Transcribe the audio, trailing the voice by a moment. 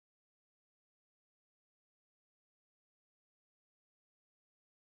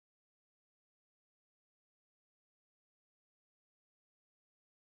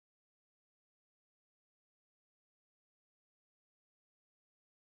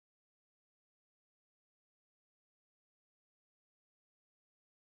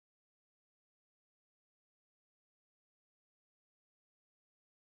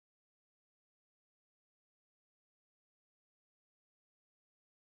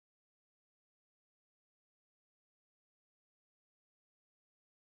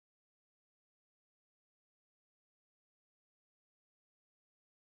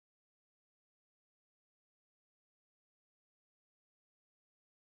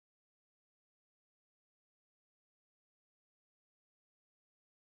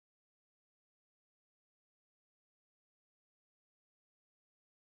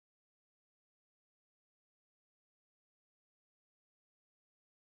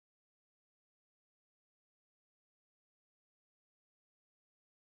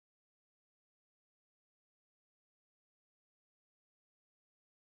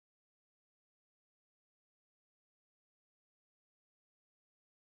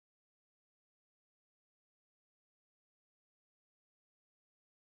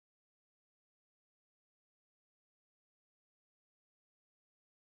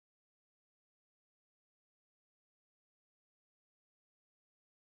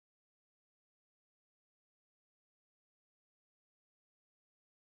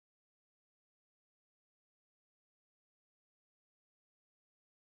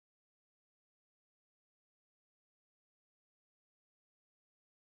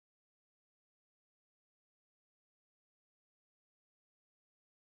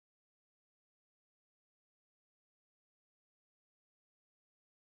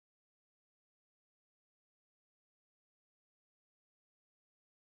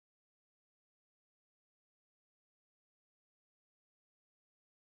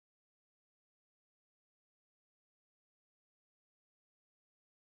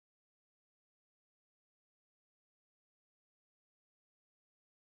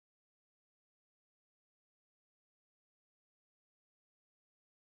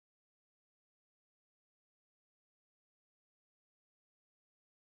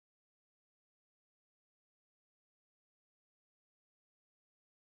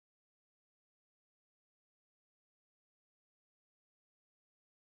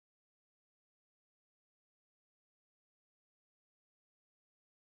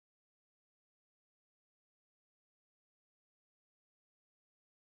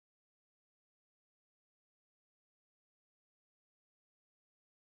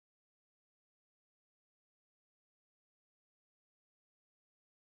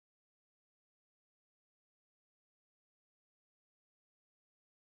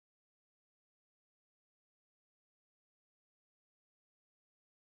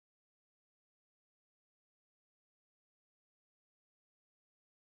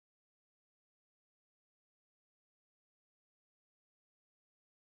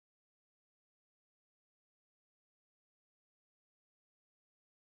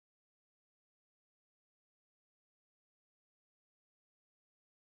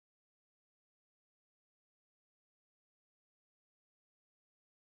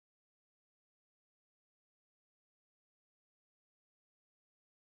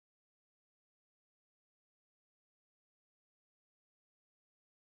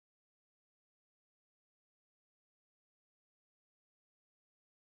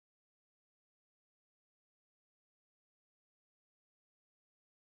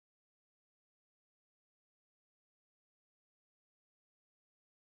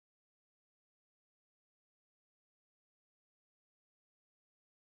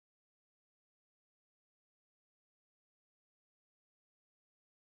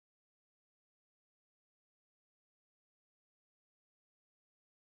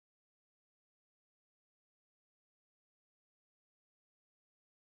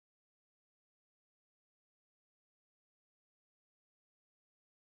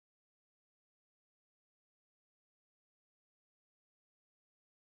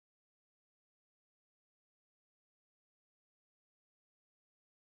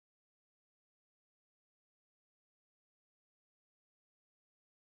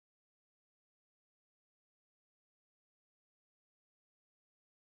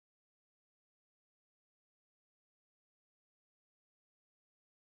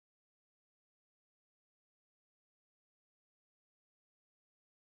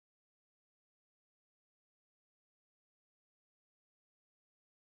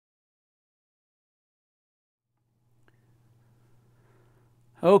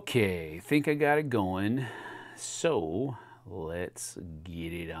Okay, think I got it going. So let's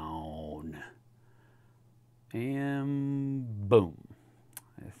get it on. And boom.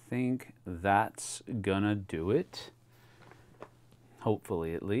 I think that's gonna do it.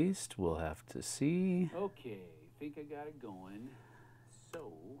 Hopefully, at least. We'll have to see. Okay, think I got it going.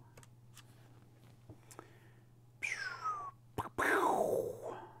 So.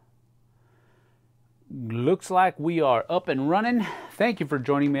 Looks like we are up and running. Thank you for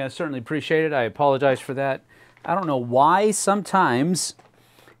joining me. I certainly appreciate it. I apologize for that. I don't know why sometimes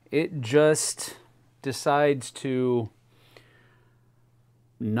it just decides to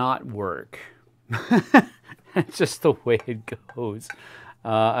not work. It's just the way it goes.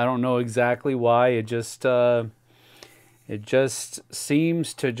 I don't know exactly why. It just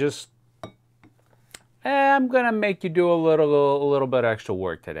seems to just. I'm gonna make you do a little bit extra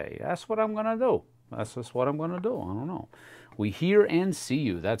work today. That's what I'm gonna do. That's just what I'm going to do. I don't know. We hear and see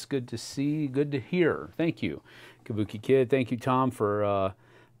you. That's good to see, good to hear. Thank you, Kabuki Kid. Thank you, Tom, for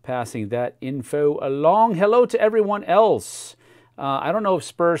passing that info along. Hello to everyone else. I don't know if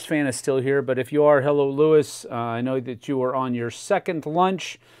Spurs fan is still here, but if you are, hello, Lewis. I know that you are on your second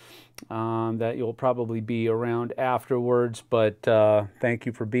lunch, that you'll probably be around afterwards, but thank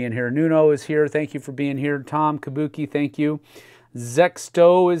you for being here. Nuno is here. Thank you for being here. Tom, Kabuki, thank you.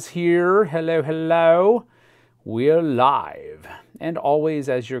 Zexto is here. Hello, hello. We're live. And always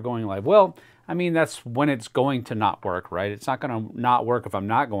as you're going live. Well, I mean, that's when it's going to not work, right? It's not going to not work if I'm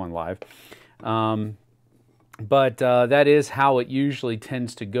not going live. But that is how it usually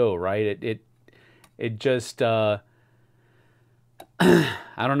tends to go, right? It just, I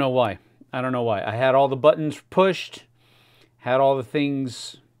don't know why. I don't know why. I had all the buttons pushed, had all the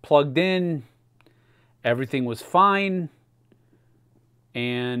things plugged in. Everything was fine.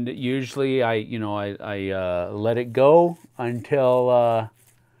 And usually I let it go until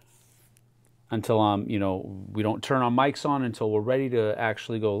we don't turn our mics on until we're ready to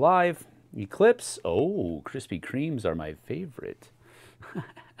actually go live. Eclipse. Oh, Krispy Kremes are my favorite.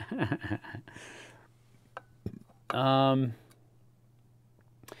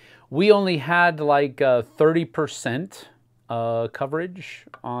 We only had like 30% coverage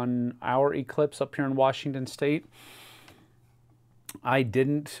on our Eclipse up here in Washington State. I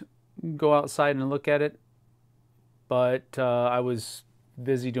didn't go outside and look at it, but I was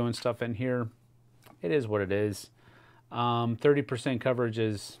busy doing stuff in here. It is what it is. 30% coverage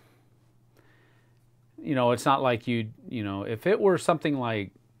is, it's not like if it were something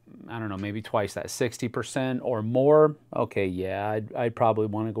like, I don't know, maybe twice that, 60% or more, okay, yeah, I'd probably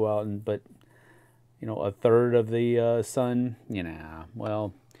want to go out but, a third of the sun,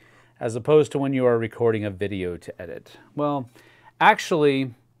 well, as opposed to when you are recording a video to edit. Well,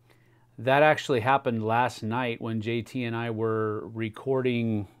 actually, that actually happened last night when JT and I were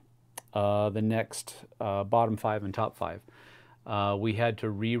recording the next bottom 5 and top 5. We had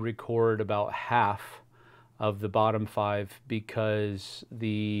to re-record about half of the bottom 5 because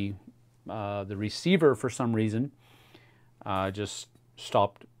the receiver, for some reason, just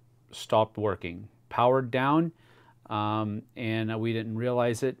stopped working. Powered down, and we didn't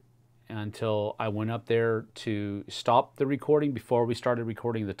realize it until I went up there to stop the recording before we started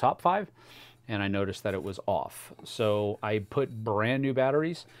recording the top 5, and I noticed that it was off. So I put brand new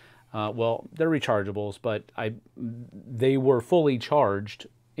batteries. Well, they're rechargeables, but they were fully charged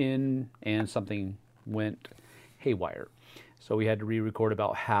and something went haywire. So we had to re-record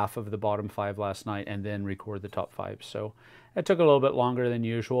about half of the bottom 5 last night and then record the top 5. So it took a little bit longer than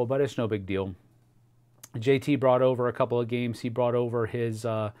usual, but it's no big deal. JT brought over a couple of games. He brought over his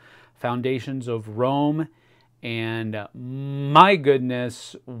Foundations of Rome, and my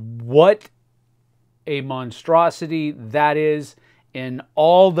goodness, what a monstrosity that is in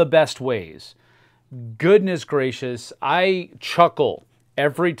all the best ways. Goodness gracious, I chuckle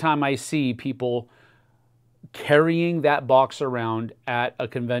every time I see people carrying that box around at a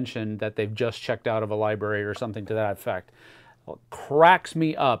convention that they've just checked out of a library or something to that effect. It cracks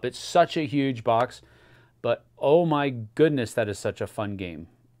me up. It's such a huge box, but oh my goodness, that is such a fun game.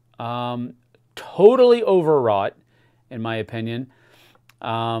 Totally overwrought, in my opinion,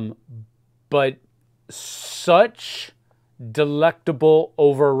 but such delectable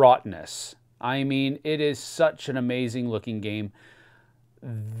overwroughtness. I mean, it is such an amazing looking game.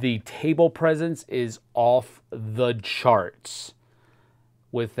 The table presence is off the charts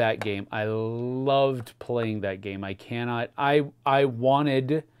with that game. I loved playing that game. I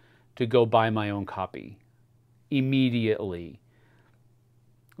wanted to go buy my own copy immediately.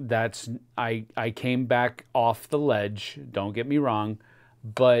 I came back off the ledge, don't get me wrong,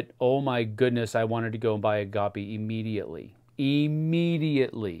 but oh my goodness, I wanted to go and buy a copy immediately.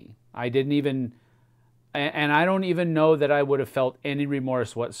 immediately. I didn't even, and I don't even know that I would have felt any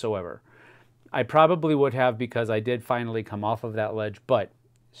remorse whatsoever. I probably would have, because I did finally come off of that ledge, but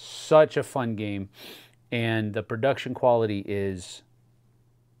such a fun game. And the production quality is,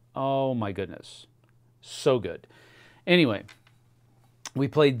 oh my goodness, so good. Anyway, we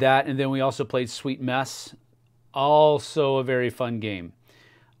played that, and then we also played Sweet Mess, also a very fun game.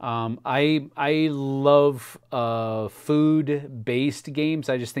 I love food-based games.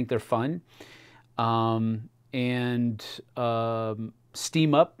 I just think they're fun.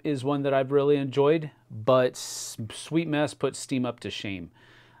 Steam Up is one that I've really enjoyed, but Sweet Mess puts Steam Up to shame.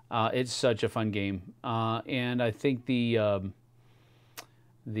 It's such a fun game, and I think I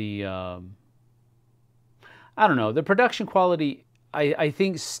don't know, the production quality. I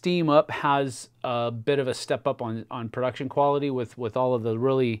think Steam Up has a bit of a step up on production quality with all of the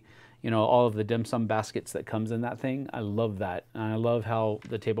really, all of the dim sum baskets that comes in that thing. I love that, and I love how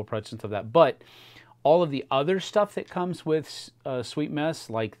the table presence of that. But all of the other stuff that comes with Sweet Mess,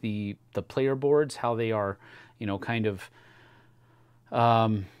 like the player boards, how they are, kind of.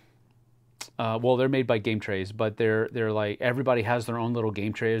 Well, they're made by Game Trays, but they're like, everybody has their own little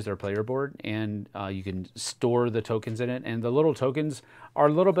game tray as their player board, and you can store the tokens in it. And the little tokens are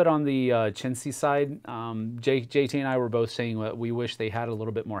a little bit on the chintzy side. JT and I were both saying that we wish they had a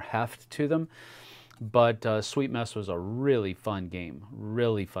little bit more heft to them. But Sweet Mess was a really fun game,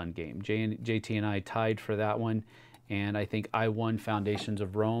 really fun game. JT and I tied for that one, and I think I won Foundations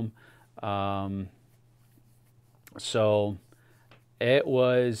of Rome. So it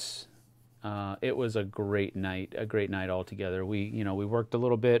was a great night altogether. We worked a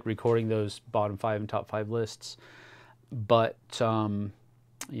little bit recording those bottom 5 and top 5 lists, but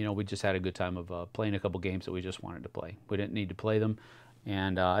we just had a good time of playing a couple games that we just wanted to play. We didn't need to play them,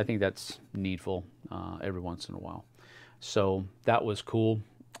 and I think that's needful every once in a while. So that was cool.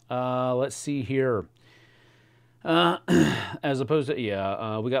 Let's see here. As opposed to,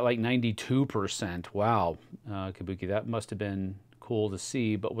 we got like 92%. Wow, Kabuki, that must have been cool to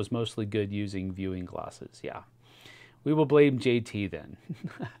see, but was mostly good using viewing glasses. Yeah, we will blame JT then.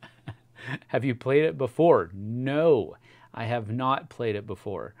 Have you played it before? No, I have not played it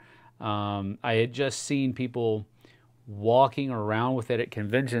before. I had just seen people walking around with it at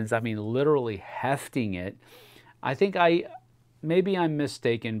conventions. I mean, literally hefting it. I think maybe I'm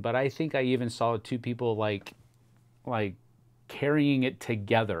mistaken, but I think I even saw 2 people like carrying it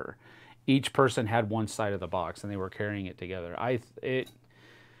together. Each person had one side of the box, and they were carrying it together. It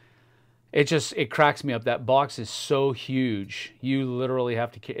cracks me up. That box is so huge. You literally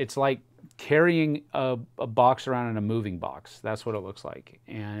have to. It's like carrying a box around in a moving box. That's what it looks like,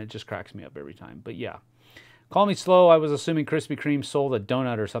 and it just cracks me up every time. But yeah, call me slow. I was assuming Krispy Kreme sold a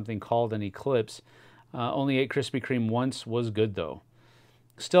donut or something called an Eclipse. Only ate Krispy Kreme once. Was good though.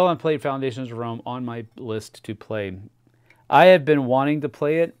 Still haven't played Foundations of Rome, on my list to play. I have been wanting to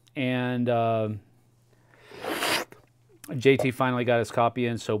play it, and JT finally got his copy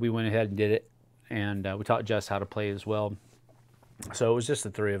in, so we went ahead and did it. And we taught Jess how to play as well. So it was just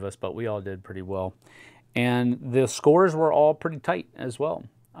the 3 of us, but we all did pretty well. And the scores were all pretty tight as well,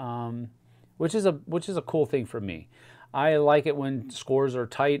 which is a cool thing for me. I like it when scores are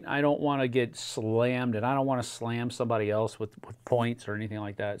tight. I don't want to get slammed, and I don't want to slam somebody else with points or anything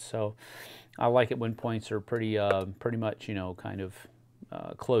like that. So I like it when points are pretty much, kind of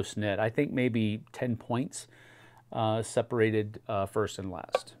close knit. I think maybe 10 points separated first and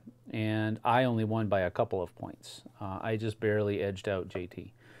last. And I only won by a couple of points. I just barely edged out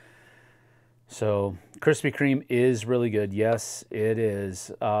JT. So Krispy Kreme is really good. Yes, it is.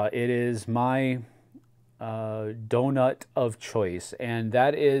 It is my donut of choice, and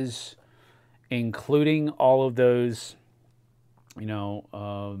that is including all of those,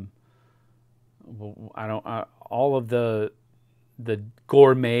 all of the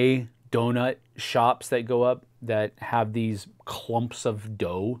gourmet donut shops that go up that have these clumps of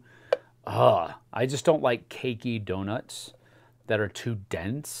dough. I just don't like cakey donuts that are too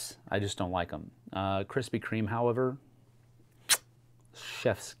dense. I just don't like them. Krispy Kreme, however,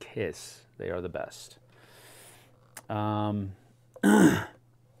 chef's kiss. They are the best.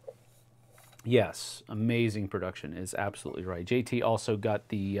 Yes, amazing production is absolutely right. JT also got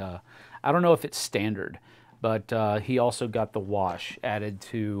the, I don't know if it's standard, but he also got the wash added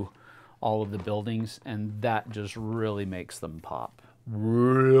to all of the buildings, and that just really makes them pop.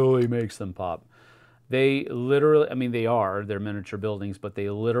 Really makes them pop. They literally, I mean, they're miniature buildings, but they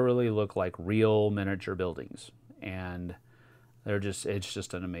literally look like real miniature buildings. And it's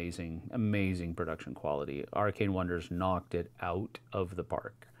just an amazing production quality. Arcane Wonders knocked it out of the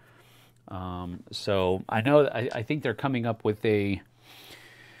park. So I know, I think they're coming up with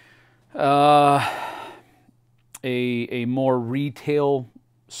uh, a more retail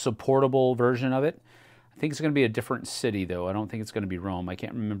supportable version of it. I think it's going to be a different city, though. I don't think it's going to be Rome. I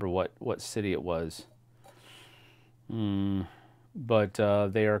can't remember what city it was. But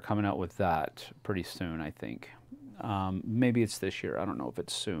they are coming out with that pretty soon, I think. Maybe it's this year. I don't know if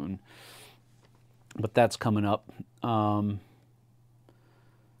it's soon. But that's coming up.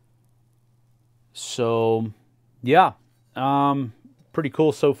 So, yeah. Pretty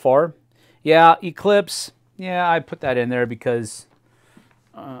cool so far. Yeah, Eclipse. Yeah, I put that in there because...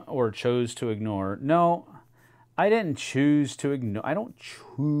 or chose to ignore. No, I didn't choose to ignore. I don't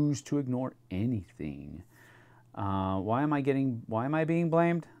choose to ignore anything. Why am I being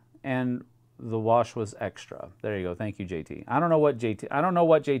blamed? And the wash was extra. There you go. Thank you, JT. I don't know what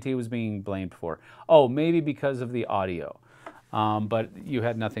JT was being blamed for. Oh, maybe because of the audio. But you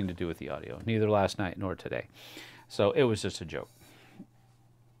had nothing to do with the audio, neither last night nor today. So it was just a joke.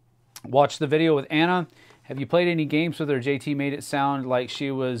 Watch the video with Anna. Have you played any games with her? JT made it sound like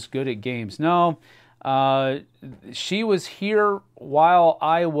she was good at games. No, she was here while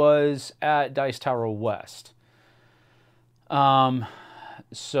I was at Dice Tower West.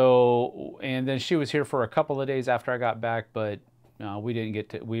 So, and then she was here for a couple of days after I got back, but we didn't get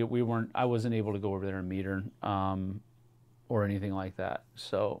to, we weren't, I wasn't able to go over there and meet her, or anything like that.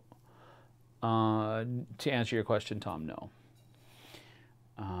 So, to answer your question, Tom, no.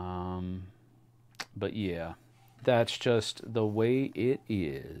 But yeah, that's just the way it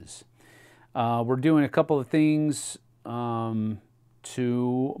is. We're doing a couple of things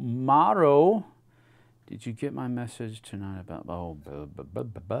tomorrow. Did you get my message tonight about... Oh,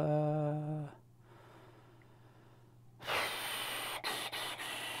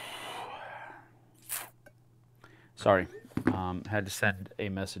 sorry, had to send a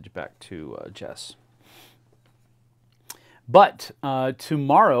message back to Jess. But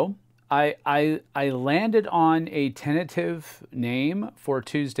tomorrow... I landed on a tentative name for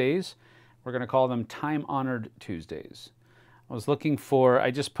Tuesdays. We're going to call them Time-Honored Tuesdays. I was looking for,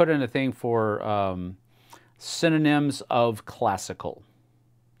 I just put in a thing for synonyms of classical.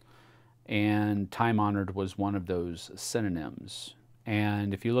 And time-honored was one of those synonyms.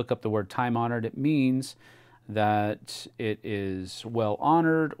 And if you look up the word time-honored, it means that it is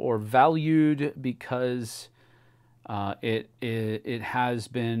well-honored or valued because it has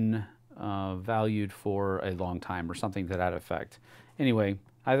been... valued for a long time or something to that effect. Anyway,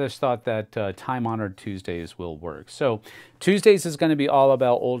 I just thought that Time-Honored Tuesdays will work. So Tuesdays is going to be all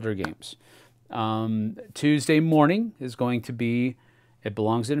about older games. Tuesday morning is going to be It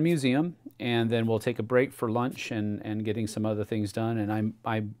Belongs in a Museum, and then we'll take a break for lunch and getting some other things done, and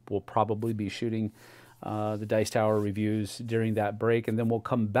I will probably be shooting the Dice Tower reviews during that break, and then we'll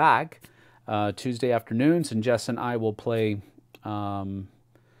come back Tuesday afternoons, and Jess and I will play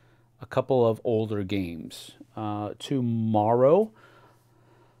a couple of older games. Tomorrow,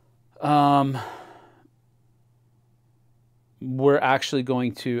 we're actually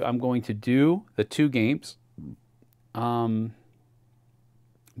I'm going to do the two games that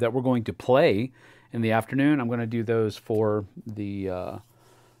we're going to play in the afternoon. I'm going to do those for the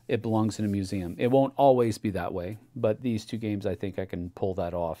It Belongs in a Museum. It won't always be that way, but these two games, I think I can pull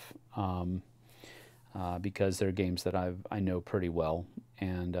that off because they're games that I know pretty well,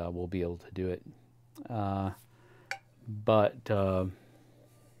 and we'll be able to do it. But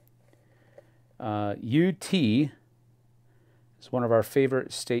UT is one of our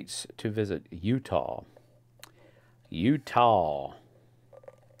favorite states to visit. Utah.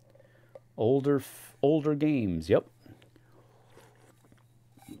 Older games. Yep.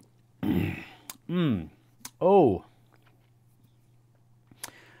 Oh.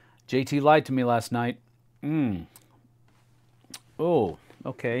 JT lied to me last night. Oh,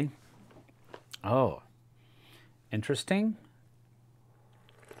 okay. Oh, interesting.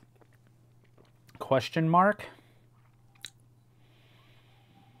 Question mark.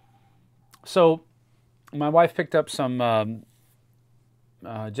 So, my wife picked up some,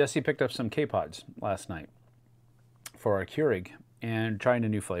 Jesse picked up some K-Pods last night for our Keurig and trying a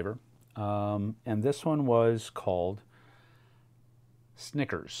new flavor. And this one was called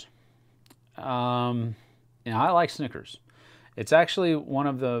Snickers. And I like Snickers. It's actually one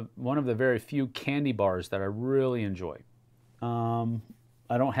of the very few candy bars that I really enjoy.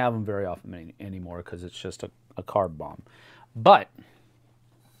 I don't have them very often anymore because it's just a carb bomb. But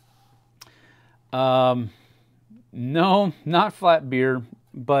no, not flat beer,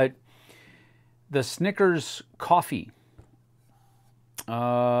 but the Snickers coffee.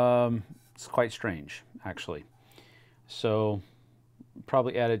 It's quite strange, actually. So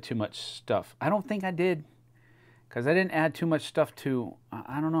probably added too much stuff. I don't think I did, because I didn't add too much stuff to,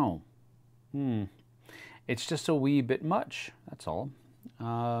 I don't know. It's just a wee bit much, that's all.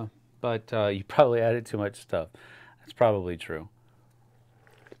 But you probably added too much stuff. That's probably true.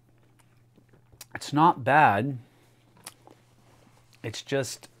 It's not bad. It's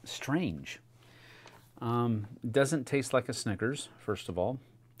just strange. It doesn't taste like a Snickers, first of all.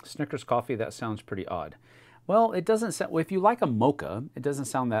 Snickers coffee, that sounds pretty odd. Well, it doesn't sound, if you like a mocha, it doesn't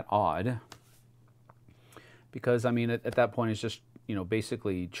sound that odd. Because, I mean, at that point, it's just, you know,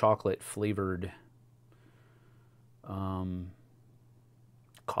 basically chocolate flavored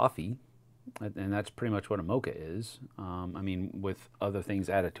coffee. And that's pretty much what a mocha is. I mean, with other things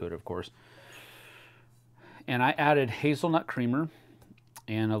added to it, of course. And I added hazelnut creamer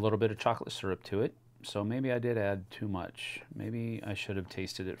and a little bit of chocolate syrup to it. So maybe I did add too much. Maybe I should have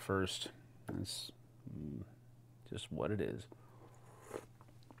tasted it first. That's just what it is.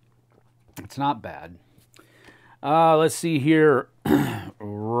 It's not bad. Let's see here.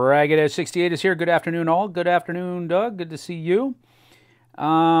 Ragged Edge 68 is here. Good afternoon, all. Good afternoon, Doug. Good to see you.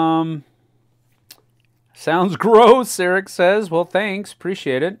 Sounds gross, Eric says. Well, thanks.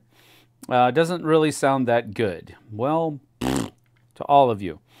 Appreciate it. Doesn't really sound that good. Well, to all of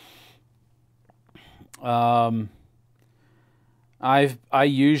you. I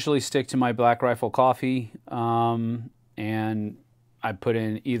usually stick to my Black Rifle coffee, and I put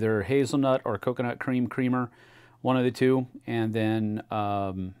in either hazelnut or coconut creamer, one of the two, and then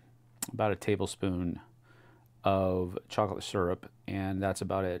about a tablespoon of chocolate syrup, and that's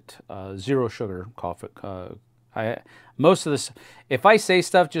about it. Zero sugar coffee. Most of this, if I say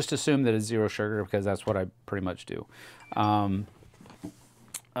stuff, just assume that it's zero sugar, because that's what I pretty much do. But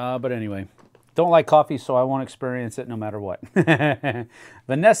anyway, don't like coffee, so I won't experience it no matter what.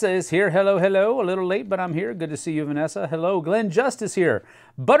 Vanessa is here. Hello, hello. A little late, but I'm here. Good to see you, Vanessa. Hello. Glenn Justice here.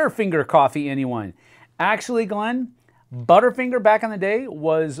 Butterfinger coffee, anyone? Actually, Glenn, Butterfinger back in the day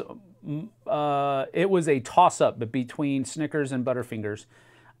was, it was a toss-up between Snickers and Butterfingers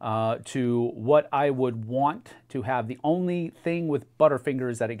to what I would want to have. The only thing with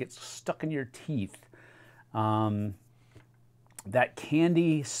Butterfinger is that it gets stuck in your teeth. That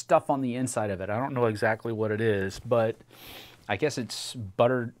candy stuff on the inside of it. I don't know exactly what it is, but I guess it's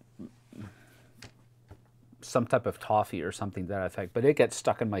buttered, some type of toffee or something to that effect. But it gets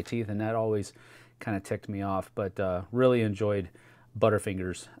stuck in my teeth, and that always kind of ticked me off. But really enjoyed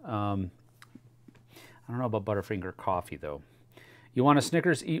Butterfingers. I don't know about Butterfinger coffee, though. You want a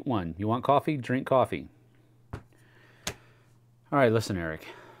Snickers? Eat one. You want coffee? Drink coffee. All right, listen, Eric.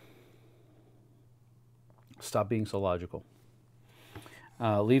 Stop being so logical.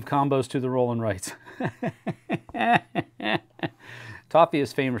 Leave combos to the Rollin' Rights. Toffee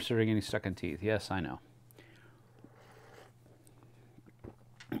is famous for getting stuck in teeth. Yes, I know.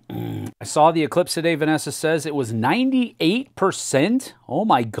 I saw the Eclipse today, Vanessa says. It was 98%. Oh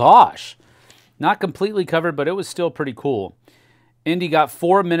my gosh. Not completely covered, but it was still pretty cool. Indy got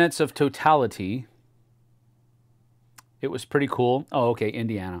 4 minutes of totality. It was pretty cool. Oh, okay,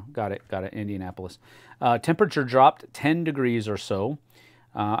 Indiana. Got it, Indianapolis. Temperature dropped 10 degrees or so.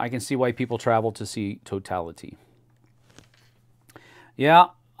 I can see why people travel to see totality. Yeah,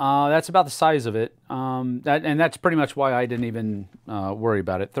 that's about the size of it. And that's pretty much why I didn't even worry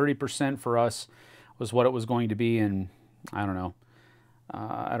about it. 30% for us was what it was going to be, and I don't know.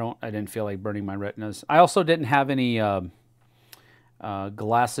 I didn't feel like burning my retinas. I also didn't have any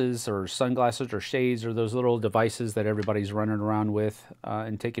glasses or sunglasses or shades or those little devices that everybody's running around with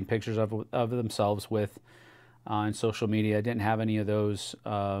and taking pictures of themselves with on social media. I didn't have any of those.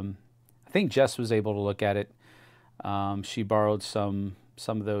 I think Jess was able to look at it. She borrowed some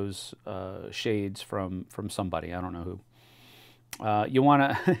of those shades from somebody. I don't know who. You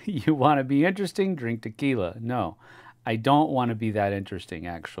wanna be interesting? Drink tequila. No, I don't want to be that interesting,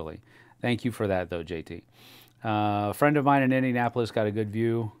 actually. Thank you for that, though, JT. A friend of mine in Indianapolis got a good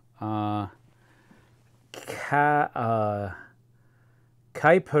view. Caipirinha?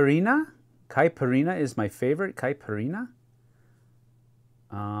 Caipirinha is my favorite. Caipirinha?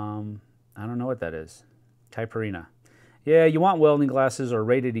 I don't know what that is. Caipirinha. Yeah, you want welding glasses or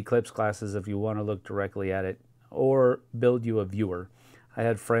rated Eclipse glasses if you want to look directly at it, or build you a viewer. I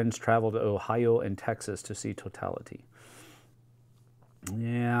had friends travel to Ohio and Texas to see totality.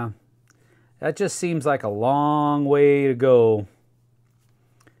 Yeah, that just seems like a long way to go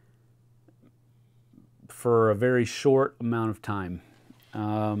for a very short amount of time.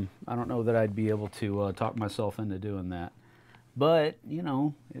 I don't know that I'd be able to talk myself into doing that. But, you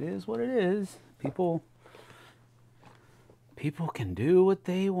know, it is what it is. People can do what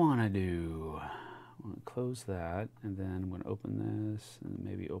they want to do. I'm going to close that, and then I'm going to open this, and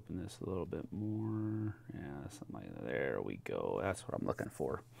maybe open this a little bit more. Yeah, something like that. There we go. That's what I'm looking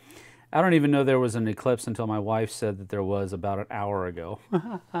for. I don't even know there was an eclipse until my wife said that there was about an hour ago.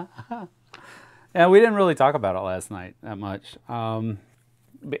 And we didn't really talk about it last night that much. And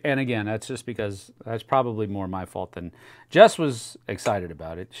again, that's just because that's probably more my fault than Jess was excited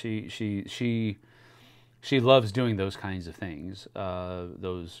about it. She loves doing those kinds of things.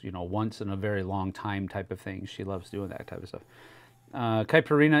 Those, you know, once in a very long time type of things. She loves doing that type of stuff.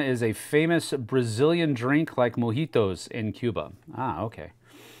 Caipirinha is a famous Brazilian drink like mojitos in Cuba. Ah, okay.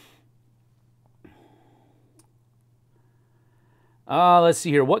 Let's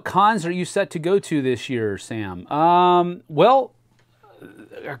see here. What cons are you set to go to this year, Sam? Well,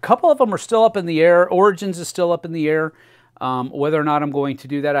 a couple of them are still up in the air. Origins is still up in the air. Whether or not I'm going to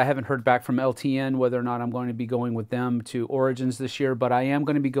do that, I haven't heard back from LTN whether or not I'm going to be going with them to Origins this year, but I am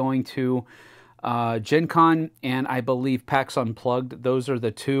going to be going to Gen Con and I believe PAX Unplugged. Those are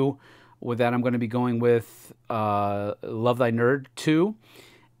the two with that I'm going to be going with Love Thy Nerd 2.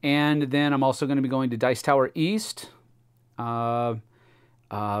 And then I'm also going to be going to Dice Tower East. The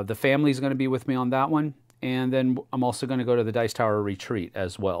family's going to be with me on that one. And then I'm also going to go to the Dice Tower Retreat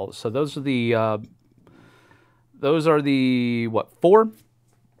as well. So those are the what, four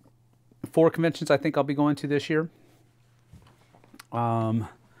conventions I think I'll be going to this year.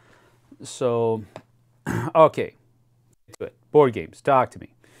 So okay, do it. Board games, talk to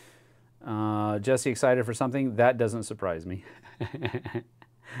me. Jesse, excited for something? That doesn't surprise me.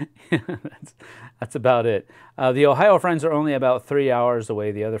 That's about it. The Ohio friends are only about 3 hours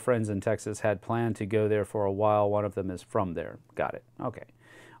away. The other friends in Texas had planned to go there for a while. One of them is from there. Got it. Okay.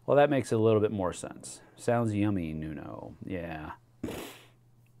 Well, that makes a little bit more sense. Sounds yummy, Nuno. Yeah.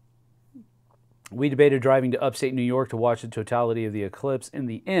 We debated driving to upstate New York to watch the totality of the eclipse. In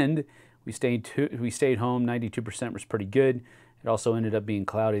the end, we stayed home. 92% was pretty good. It also ended up being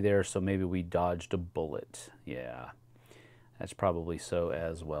cloudy there, so maybe we dodged a bullet. Yeah. That's probably so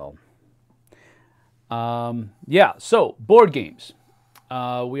as well. Yeah, so board games.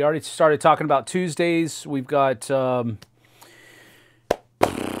 We already started talking about Tuesdays. We've got,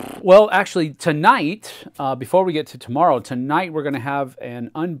 well, actually tonight, before we get to tomorrow, tonight we're going to have an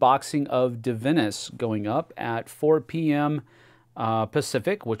unboxing of Divinus going up at 4 p.m.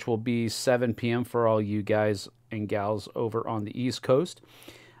 Pacific, which will be 7 p.m. for all you guys and gals over on the East Coast.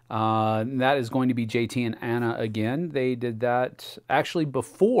 That is going to be JT and Anna again. They did that actually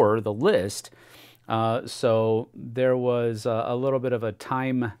before the list. So there was a little bit of a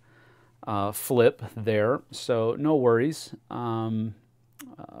time flip there. So no worries.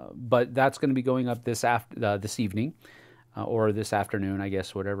 But that's going to be going up this evening or this afternoon, I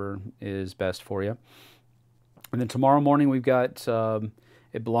guess, whatever is best for you. And then tomorrow morning we've got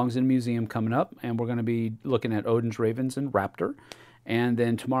It Belongs in a Museum coming up, and we're going to be looking at Odin's Ravens and Raptor. And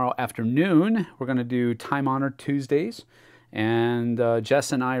then tomorrow afternoon, we're going to do Time Honored Tuesdays. And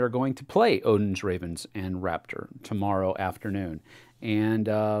Jess and I are going to play Odin's Ravens and Raptor tomorrow afternoon. And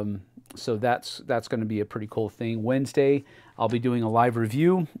so that's going to be a pretty cool thing. Wednesday, I'll be doing a live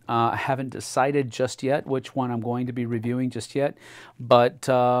review. I haven't decided just yet which one I'm going to be reviewing just yet. But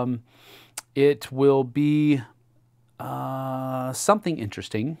it will be something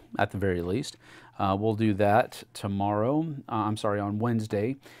interesting at the very least. We'll do that tomorrow. I'm sorry, on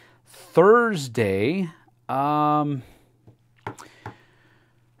Wednesday. Thursday, Thursday,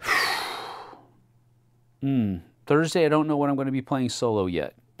 I don't know what I'm going to be playing solo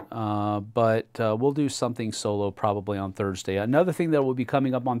yet. But we'll do something solo probably on Thursday. Another thing that will be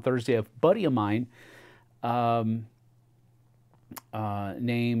coming up on Thursday, a buddy of mine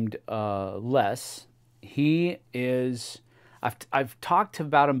named Les. He is... I've talked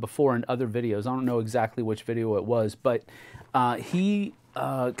about him before in other videos. I don't know exactly which video it was, but he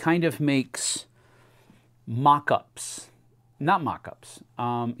kind of makes mock-ups. Not mock-ups.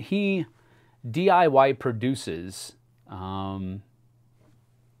 He DIY produces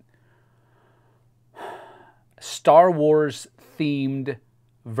Star Wars themed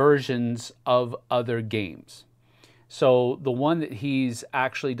versions of other games. So the one that he's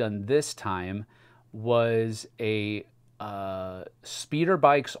actually done this time was a speeder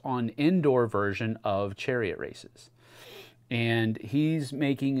bikes on indoor version of chariot races. And he's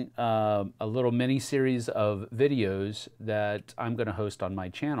making a little mini series of videos that I'm going to host on my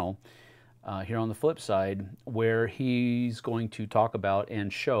channel here on the Flipside, where he's going to talk about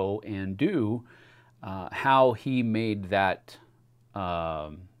and show and do how he made that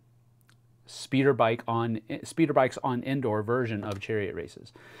speeder bikes on indoor version of chariot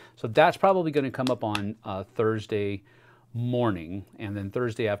races. So that's probably going to come up on Thursday morning, and then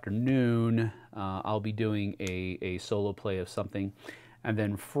Thursday afternoon I'll be doing a solo play of something, and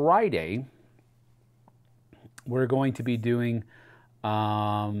then Friday we're going to be doing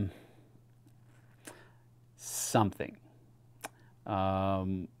something.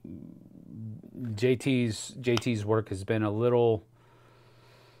 JT's work has been a little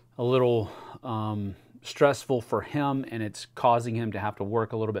stressful for him, and it's causing him to have to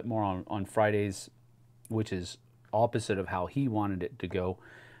work a little bit more on Fridays, which is opposite of how he wanted it to go.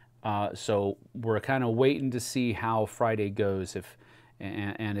 So we're kind of waiting to see how Friday goes.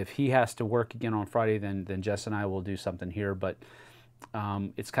 And if he has to work again on Friday, then Jess and I will do something here. But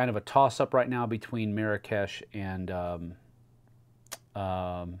it's kind of a toss-up right now between Marrakesh and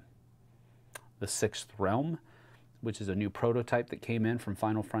the Sixth Realm, which is a new prototype that came in from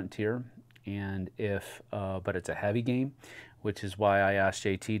Final Frontier. And but it's a heavy game, which is why I asked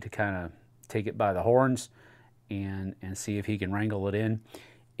JT to kind of take it by the horns and see if he can wrangle it in.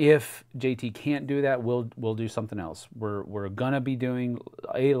 If JT can't do that, we'll do something else. We're gonna be doing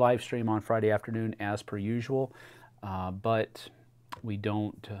a live stream on Friday afternoon as per usual, but we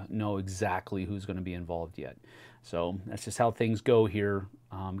don't know exactly who's going to be involved yet. So that's just how things go here,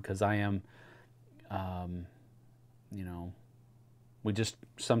 because I am, you know, we just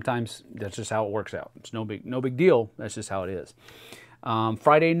sometimes that's just how it works out. It's no big deal. That's just how it is.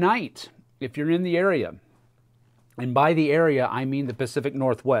 Friday night, if you're in the area. And by the area, I mean the Pacific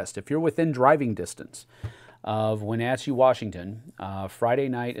Northwest. If you're within driving distance of Wenatchee, Washington, Friday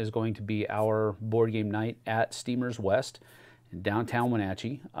night is going to be our board game night at Steamers West in downtown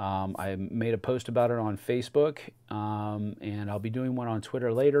Wenatchee. I made a post about it on Facebook, and I'll be doing one on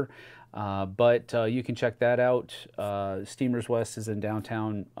Twitter later. But you can check that out. Steamers West is in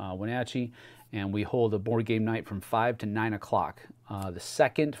downtown Wenatchee, and we hold a board game night from 5 to 9 o'clock, the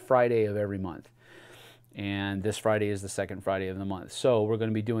second Friday of every month. And this Friday is the second Friday of the month. So we're going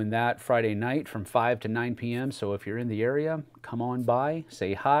to be doing that Friday night from 5 to 9 p.m. So if you're in the area, come on by,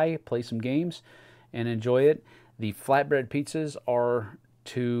 say hi, play some games, and enjoy it. The flatbread pizzas are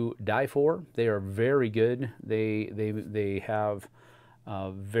to die for. They are very good. They have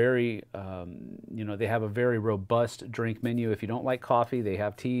very you know, they have a very robust drink menu. If you don't like coffee, they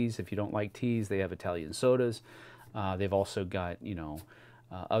have teas. If you don't like teas, they have Italian sodas. They've also got, you know,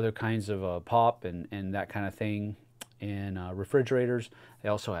 other kinds of pop and that kind of thing in refrigerators. They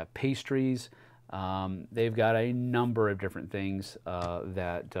also have pastries. They've got a number of different things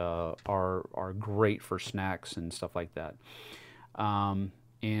that are great for snacks and stuff like that.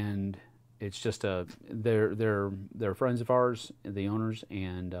 And it's just they're friends of ours, the owners,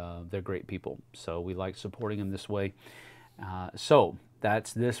 and they're great people. So we like supporting them this way. So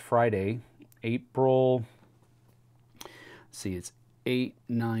that's this Friday, April. Let's see, it's 8,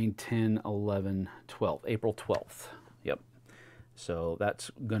 9, 10, 11, 12. April 12th. Yep. So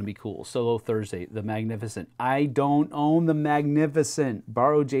that's going to be cool. Solo Thursday, the Magnificent. I don't own the Magnificent.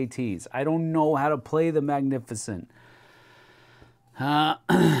 Borrow JT's. I don't know how to play the Magnificent. Is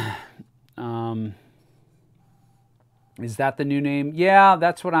that the new name? Yeah,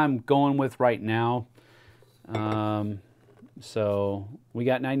 that's what I'm going with right now. So we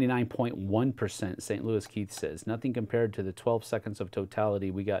got 99.1%, St. Louis Keith says. Nothing compared to the 12 seconds of totality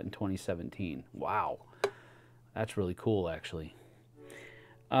we got in 2017. Wow. That's really cool, actually.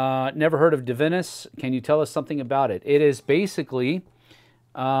 Never heard of Divinus. Can you tell us something about it? It is basically...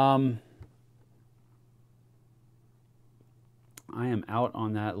 I am out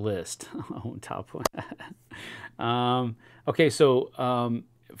on that list. Oh, top one. Okay, so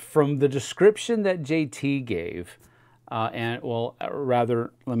from the description that JT gave... and well,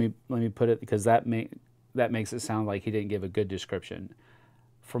 rather, let me put it, because that makes it sound like he didn't give a good description.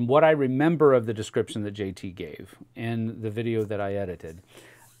 From what I remember of the description that JT gave in the video that I edited,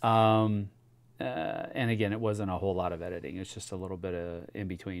 and again, it wasn't a whole lot of editing; it's just a little bit of in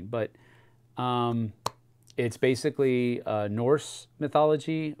between. But it's basically Norse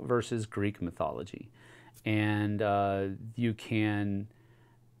mythology versus Greek mythology, and you can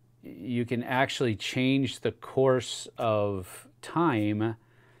actually change the course of time,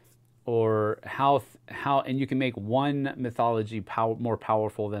 or how and you can make one mythology more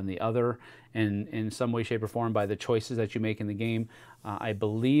powerful than the other in some way, shape, or form by the choices that you make in the game. I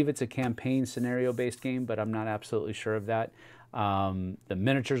believe it's a campaign scenario-based game, but I'm not absolutely sure of that. The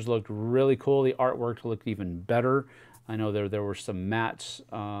miniatures looked really cool. The artwork looked even better. I know there were some mats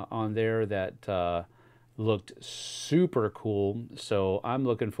on there that looked super cool, so I'm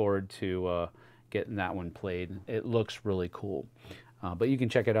looking forward to getting that one played. It looks really cool, but you can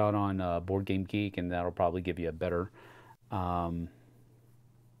check it out on Board Game Geek, and that'll probably give you a better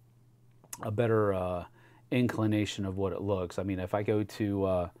inclination of what it looks. I mean, if I go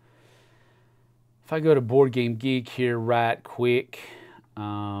to Board Game Geek here, right quick,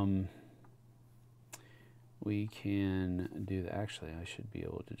 we can do that. Actually, I should be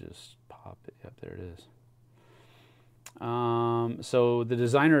able to just pop it. Yep, there it is. So the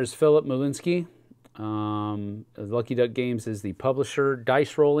designer is Philip Molinsky. Lucky Duck Games is the publisher.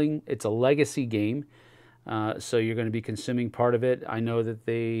 Dice Rolling, it's a legacy game. So you're going to be consuming part of it. I know that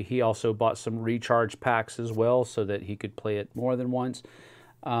he also bought some recharge packs as well so that he could play it more than once.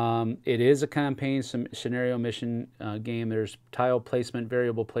 It is a campaign, some scenario mission game. There's tile placement,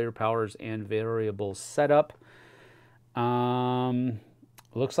 variable player powers, and variable setup.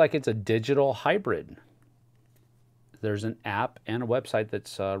 Looks like it's a digital hybrid. There's an app and a website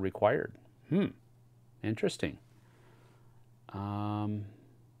that's required. Interesting.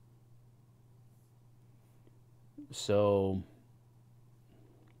 So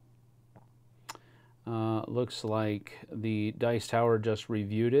looks like the Dice Tower just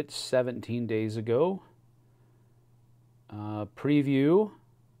reviewed it 17 days ago. Preview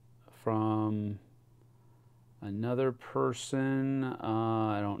from another person.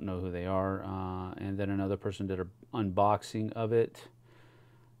 I don't know who they are. And then another person did an unboxing of it.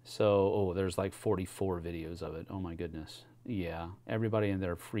 So, oh, there's like 44 videos of it. Oh my goodness. Yeah, everybody and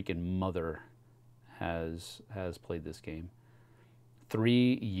their freaking mother has played this game.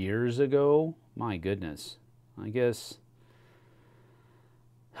 3 years ago? My goodness. I guess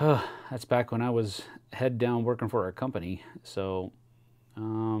that's back when I was head down working for a company. So,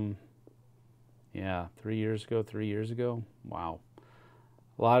 yeah, 3 years ago. Wow.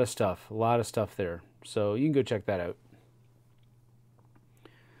 A lot of stuff there. So you can go check that out.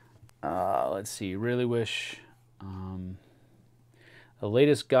 Let's see. Really wish the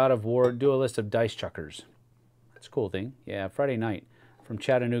latest God of War. Do a list of dice chuckers. That's a cool thing. Yeah, Friday night from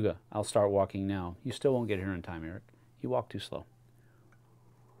Chattanooga. I'll start walking now. You still won't get here in time, Eric. You walk too slow.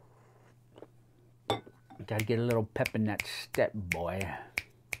 Gotta get a little pep in that step, boy.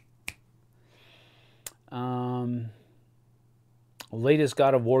 Latest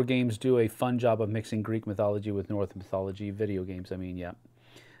God of War games do a fun job of mixing Greek mythology with Norse mythology. Video games, I mean, yeah.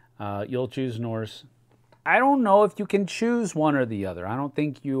 You'll choose Norse. I don't know if you can choose one or the other. I don't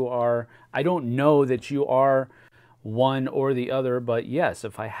think you are. I don't know that you are one or the other, but yes,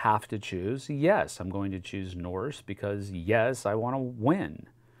 if I have to choose, yes, I'm going to choose Norse because, yes, I want to win.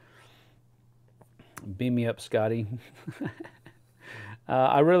 Beam me up, Scotty.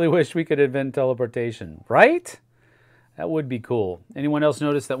 I really wish we could invent teleportation, right? That would be cool. Anyone else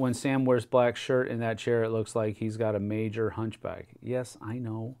notice that when Sam wears black shirt in that chair, it looks like he's got a major hunchback? Yes, I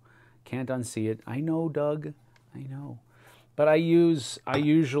know. Can't unsee it. I know, Doug. I know. But I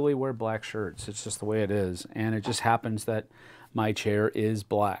usually wear black shirts. It's just the way it is. And it just happens that my chair is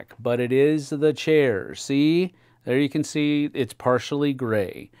black. But it is the chair. See? There you can see it's partially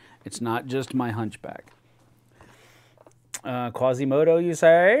gray. It's not just my hunchback. Quasimodo, you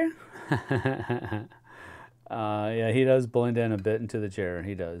say? Yeah, he does blend in a bit into the chair.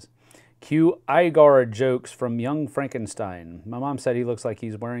 He does. Cue Igar jokes from Young Frankenstein. My mom said he looks like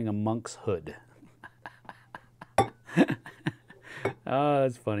he's wearing a monk's hood. Oh,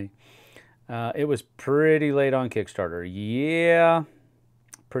 that's funny. It was pretty late on Kickstarter. Yeah,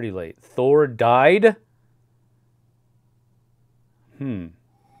 pretty late. Thor died?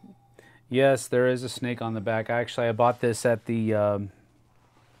 Yes, there is a snake on the back. Actually, I bought this at the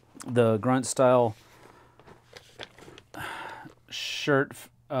Grunt Style shirt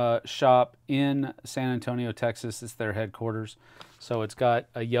shop in San Antonio, Texas. It's their headquarters. So it's got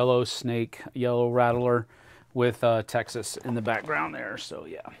a yellow snake, yellow rattler with Texas in the background there. So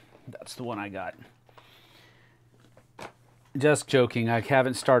yeah, that's the one I got. Just joking. I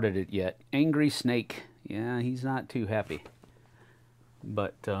haven't started it yet. Angry Snake. Yeah, he's not too happy.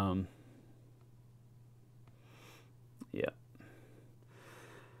 But yeah.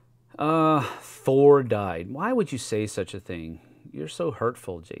 Thor died. Why would you say such a thing? You're so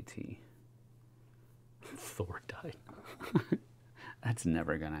hurtful, JT. Thor died. That's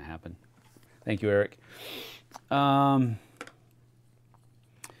never going to happen. Thank you, Eric.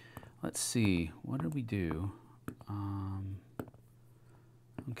 Let's see. What did we do?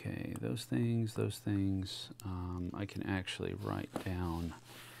 Okay, those things. I can actually write down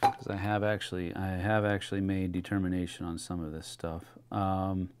because I have actually made determination on some of this stuff.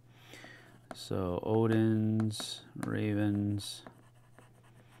 So Odin's, Ravens,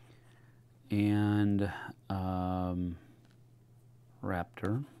 and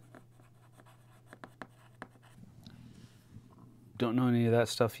Raptor. Don't know any of that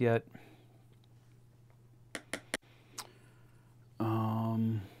stuff yet.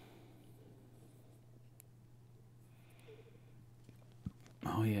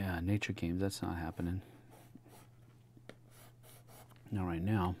 Oh yeah, nature games, that's not happening. Not right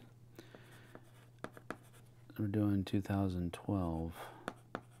now. We're doing 2012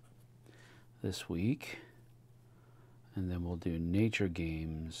 this week. And then we'll do nature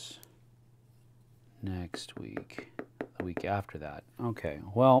games next week, the week after that. Okay,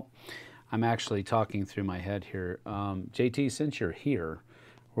 well, I'm actually talking through my head here. JT, since you're here,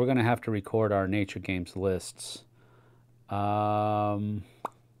 we're going to have to record our nature games lists.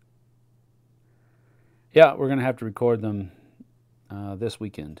 Yeah, we're going to have to record them this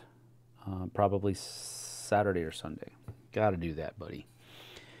weekend, probably Saturday or Sunday. Got to do that, buddy.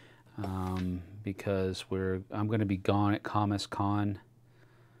 Because I'm going to be gone at Comics Con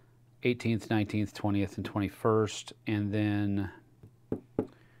 18th, 19th, 20th, and 21st, and then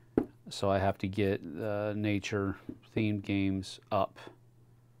so I have to get nature themed games up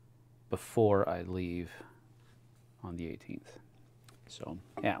before I leave on the 18th. So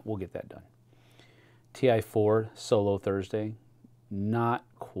yeah, we'll get that done. TI4 solo Thursday, not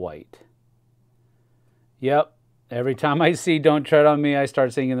quite. Yep. Every time I see Don't Tread on Me, I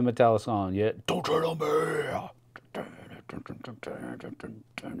start singing the Metallica song. Yeah, Don't Tread on Me.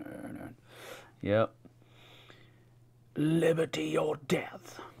 Yep. Liberty or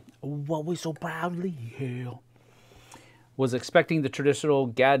death. What we so proudly hail. Was expecting the traditional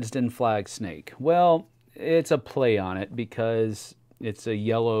Gadsden flag snake. Well, it's a play on it because it's a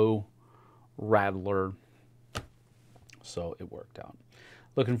yellow rattler. So it worked out.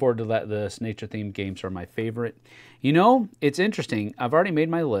 Looking forward to that. This nature-themed games are my favorite. You know, it's interesting. I've already made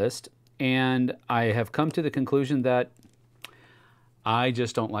my list, and I have come to the conclusion that I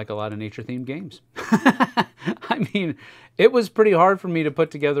just don't like a lot of nature-themed games. I mean, it was pretty hard for me to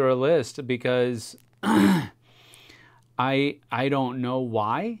put together a list because I don't know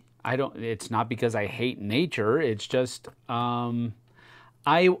why. It's not because I hate nature. It's just I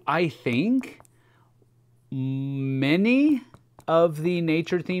think many of the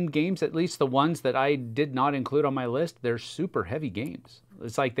nature-themed games, at least the ones that I did not include on my list, they're super heavy games.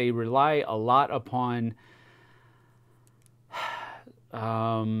 It's like they rely a lot upon,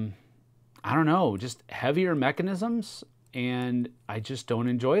 I don't know, just heavier mechanisms, and I just don't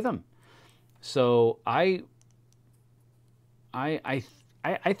enjoy them. So I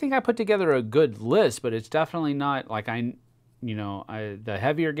think I put together a good list, but it's definitely not like the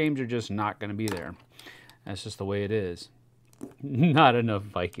heavier games are just not going to be there. That's just the way it is. Not enough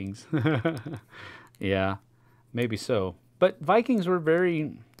Vikings. Yeah, maybe so. But Vikings were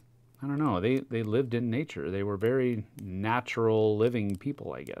very, I don't know, they lived in nature. They were very natural living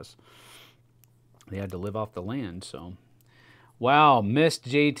people, I guess. They had to live off the land, so. Wow, missed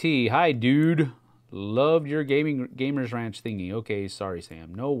JT. Hi, dude. Loved your Gamers Ranch thingy. Okay, sorry,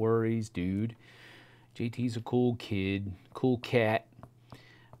 Sam. No worries, dude. JT's a cool kid. Cool cat.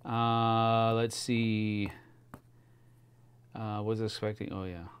 Let's see. Was expecting, oh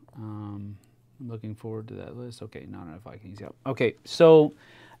yeah. Looking forward to that list. Okay, not enough Vikings. Yep. Okay, so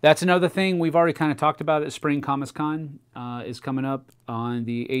that's another thing we've already kind of talked about at Spring Comics Con is coming up on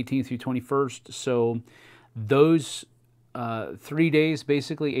the 18th through 21st. So those 3 days,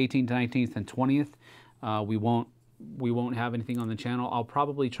 basically 18th, 19th, and 20th, we won't have anything on the channel. I'll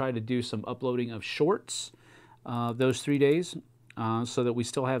probably try to do some uploading of shorts those 3 days. So that we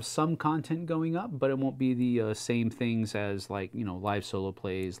still have some content going up, but it won't be the same things as like, you know, live solo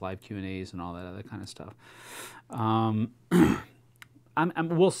plays, live Q&As, and all that other kind of stuff.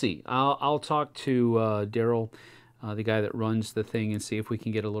 We'll see. I'll talk to Daryl, the guy that runs the thing, and see if we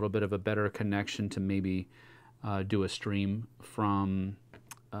can get a little bit of a better connection to maybe do a stream from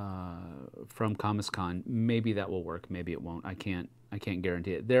Comics Con. Maybe that will work. Maybe it won't. I can't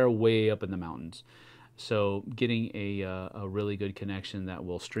guarantee it. They're way up in the mountains. So getting a really good connection that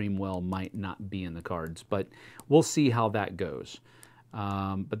will stream well might not be in the cards, but we'll see how that goes.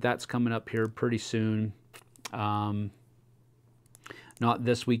 But that's coming up here pretty soon. Not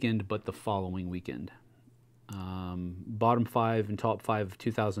this weekend, but the following weekend. Bottom 5 and top 5 of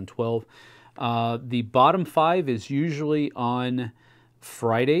 2012. The bottom 5 is usually on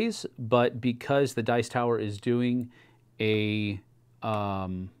Fridays, but because the Dice Tower is doing a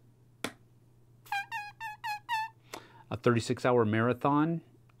 36-hour marathon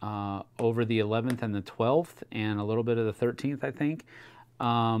over the 11th and the 12th, and a little bit of the 13th, I think.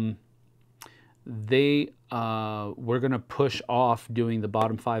 We're going to push off doing the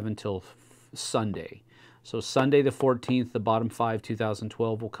bottom 5 until Sunday. So Sunday the 14th, the bottom 5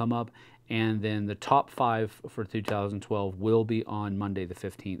 2012 will come up, and then the top 5 for 2012 will be on Monday the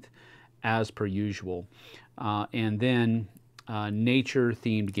 15th, as per usual. And then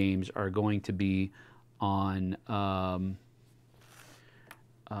nature-themed games are going to be on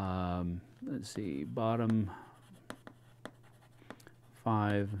Let's see, bottom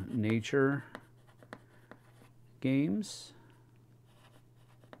 5 nature games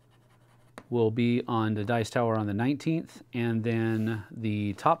will be on the Dice Tower on the 19th, and then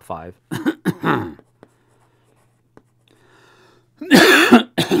the top 5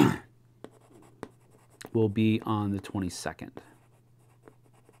 will be on the 22nd.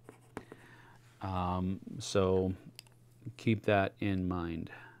 So keep that in mind.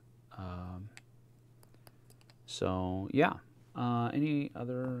 So yeah. Any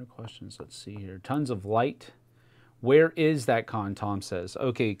other questions? Let's see here. Tons of light. Where is that con? Tom says.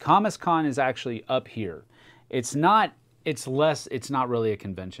 Okay, Comic-Con is actually up here. It's not. It's less. It's not really a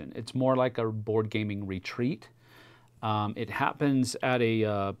convention. It's more like a board gaming retreat. It happens at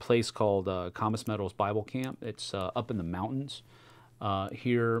a place called Comus Meadows Bible Camp. It's up in the mountains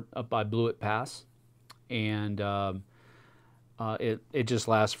here up by Blewett Pass, and it just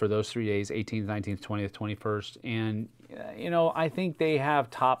lasts for those 3 days: 18th, 19th, 20th, 21st. And you know, I think they have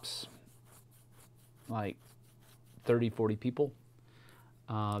tops like 30, 40 people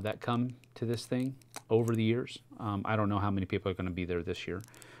that come to this thing over the years. I don't know how many people are going to be there this year.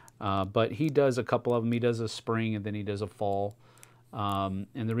 But he does a couple of them. He does a spring and then he does a fall. And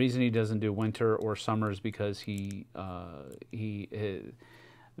the reason he doesn't do winter or summer is because the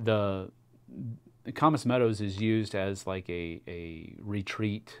Comus Meadows is used as like a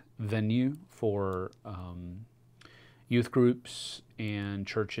retreat venue for youth groups and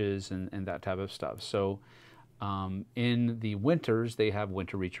churches and that type of stuff. So in the winters they have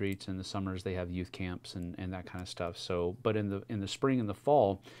winter retreats, in the summers they have youth camps and that kind of stuff. So, but in the spring and the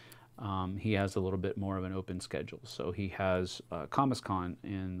fall, he has a little bit more of an open schedule. So he has Comic-Con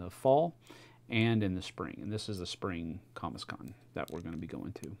in the fall and in the spring, and this is the spring Comic-Con that we're going to be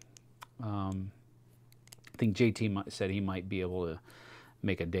going to. I think JT said he might be able to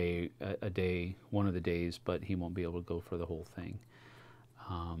make a day one of the days, but he won't be able to go for the whole thing.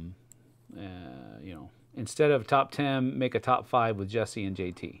 You know, instead of top 10, make a top 5 with Jesse and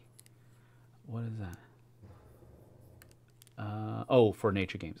JT. What is that? Oh, for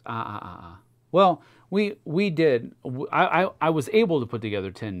nature games. Well, we did. I was able to put together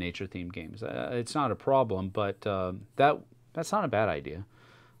 10 nature themed games. It's not a problem, but that's not a bad idea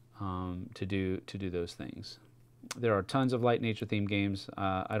to do those things. There are tons of light nature themed games.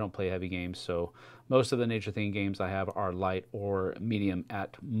 I don't play heavy games, so most of the nature themed games I have are light or medium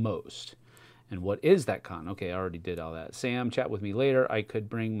at most. And what is that con? Okay, I already did all that. Sam, chat with me later. I could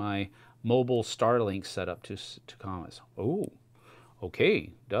bring my mobile Starlink setup to Comus. Oh,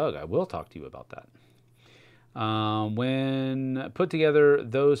 okay, Doug, I will talk to you about that. When put together,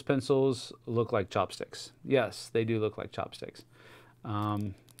 those pencils look like chopsticks. Yes, they do look like chopsticks.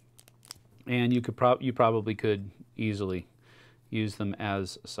 And you probably could easily use them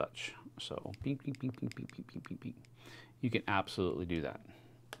as such. So, ping, ping, ping, ping, ping, ping, ping, ping, ping. You can absolutely do that.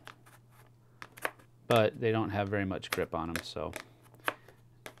 But they don't have very much grip on them, so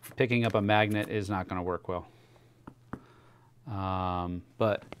picking up a magnet is not going to work well.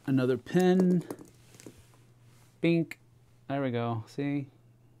 But another pin. Bink. There we go. See?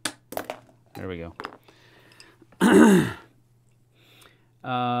 There we go.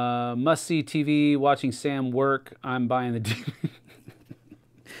 Must-see TV, watching Sam work. I'm buying the DVD.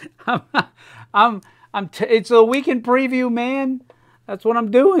 It's a weekend preview, man. That's what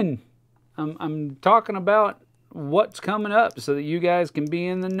I'm doing. I'm talking about what's coming up so that you guys can be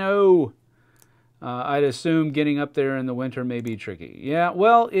in the know. I'd assume getting up there in the winter may be tricky. Yeah,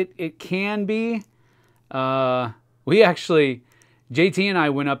 well, it can be. We actually, JT and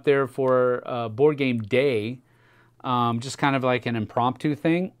I went up there for board game day, just kind of like an impromptu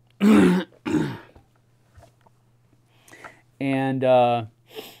thing. And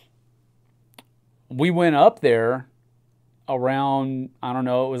we went up there around, I don't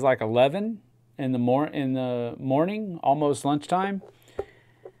know, it was like 11 in the morning, almost lunchtime.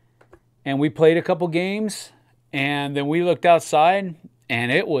 And we played a couple games, and then we looked outside,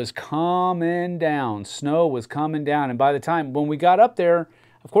 and it was coming down. Snow was coming down. And by the time, when we got up there,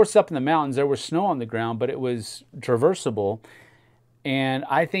 of course, it's up in the mountains, there was snow on the ground, but it was traversable. And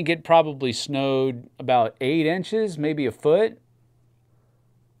I think it probably snowed about 8 inches, maybe a foot,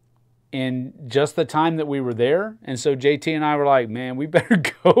 in just the time that we were there. And so JT and I were like, man, we better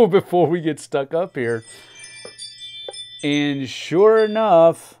go before we get stuck up here. And sure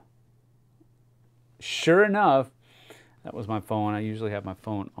enough, that was my phone. I usually have my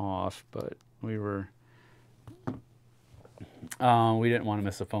phone off, but we didn't want to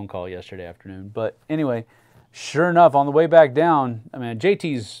miss a phone call yesterday afternoon. But anyway, sure enough, on the way back down, I mean,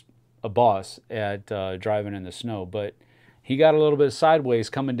 JT's a boss at driving in the snow, but he got a little bit sideways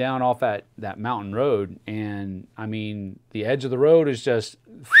coming down off that mountain road, and I mean the edge of the road is just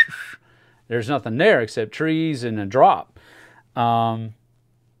there's nothing there except trees and a drop.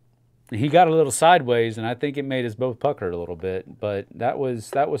 He got a little sideways, and I think it made us both pucker a little bit. But that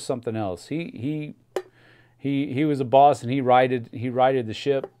was something else. He was a boss, and he righted the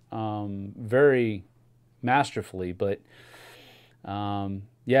ship very masterfully. But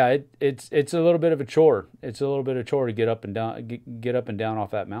yeah, it's a little bit of a chore. It's a little bit of a chore to get up and down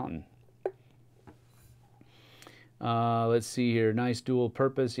off that mountain. Let's see here. Nice dual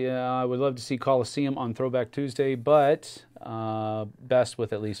purpose. Yeah, I would love to see Coliseum on Throwback Tuesday, but best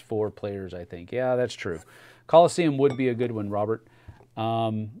with at least 4 players, I think. Yeah, that's true. Coliseum would be a good one, Robert.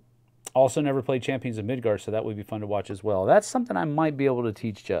 Also never played Champions of Midgard, so that would be fun to watch as well. That's something I might be able to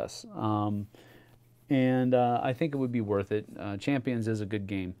teach Jess. And I think it would be worth it. Champions is a good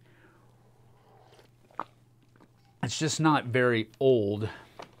game. It's just not very old.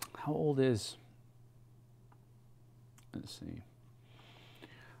 How old is... Let's see.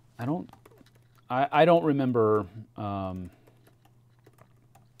 I don't remember. I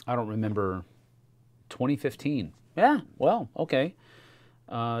don't remember 2015. Yeah. Well, okay.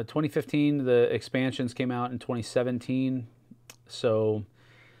 2015. The expansions came out in 2017, so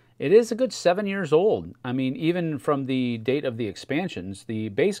it is a good 7 years old. I mean, even from the date of the expansions, the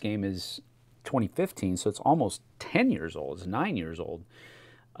base game is 2015, so it's almost 10 years old. It's 9 years old.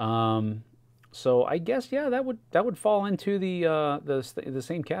 So I guess, yeah, that would fall into the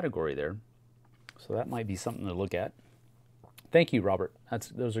same category there. So that might be something to look at. Thank you, Robert.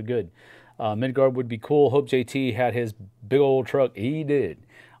 Those are good. Midgard would be cool. Hope JT had his big old truck. He did.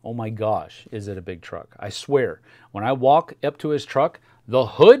 Oh my gosh, is it a big truck? I swear, when I walk up to his truck, the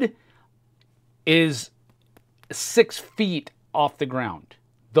hood is 6 feet off the ground.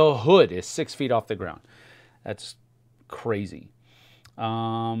 The hood is 6 feet off the ground. That's crazy.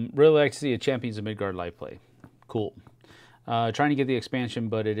 Really like to see a Champions of Midgard live play. Cool. Trying to get the expansion,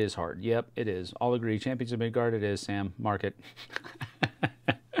 but it is hard. Yep, it is. All agree. Champions of Midgard, it is, Sam. Mark it.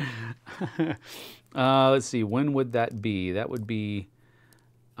 Let's see. When would that be? That would be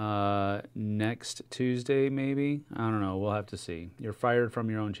next Tuesday, maybe? I don't know. We'll have to see. You're fired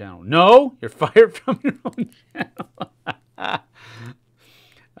from your own channel. No! You're fired from your own channel.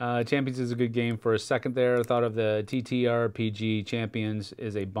 Champions is a good game. For a second there, I thought of the TTRPG. Champions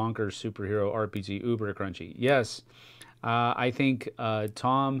is a bonkers superhero RPG, uber crunchy. Yes, I think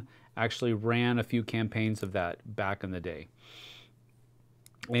Tom actually ran a few campaigns of that back in the day.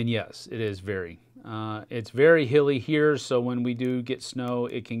 And yes, it is very. It's very hilly here, so when we do get snow,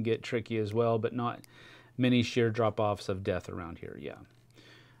 it can get tricky as well, but not many sheer drop-offs of death around here. Yeah.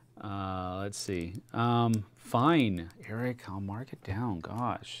 Let's see. Fine, Eric, I'll mark it down.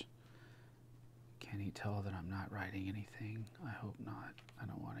 Gosh. Can he tell that I'm not writing anything? I hope not. I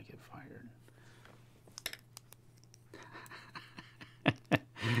don't want to get fired.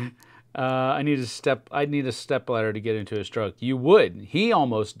 I need a step ladder to get into his truck. You would. He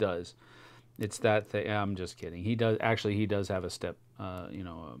almost does. It's that thing. I'm just kidding. He does. Actually, he does have a step, you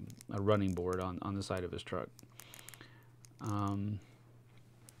know, a running board on the side of his truck.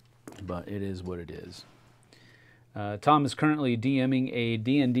 But it is what it is. Tom is currently DMing a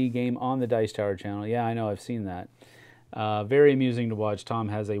D&D game on the Dice Tower channel. Yeah, I know. I've seen that. Very amusing to watch. Tom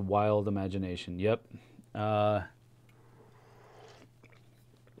has a wild imagination. Yep.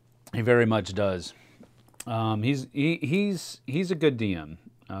 He very much does. He's a good DM.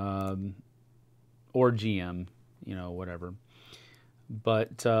 Or GM, you know, whatever.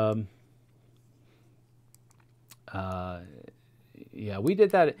 But yeah, we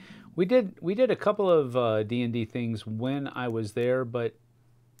did that. We did a couple of D&D things when I was there, but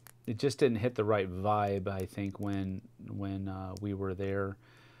it just didn't hit the right vibe, I think, when we were there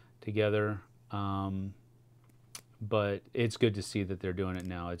together. But it's good to see that they're doing it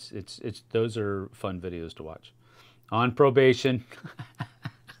now. It's those are fun videos to watch. On probation.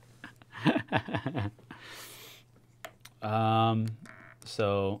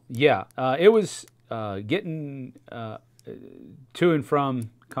 So yeah, it was getting to and from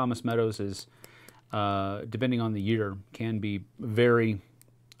Camas Meadows is, depending on the year, can be very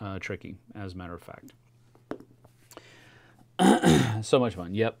tricky, as a matter of fact. So much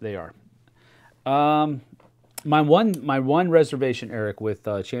fun. Yep, they are. My one reservation, Eric, with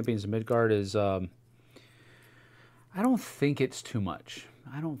Champions of Midgard is I don't think it's too much.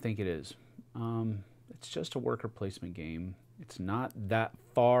 I don't think it is. It's just a worker placement game. It's not that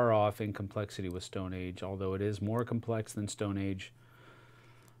far off in complexity with Stone Age, although it is more complex than Stone Age.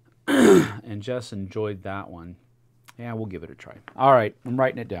 And Jess enjoyed that one. Yeah, we'll give it a try. All right, I'm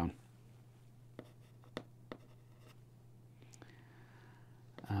writing it down.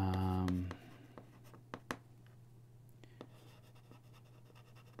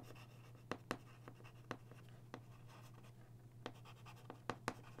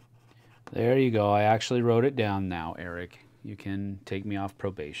 There you go. I actually wrote it down now, Eric. You can take me off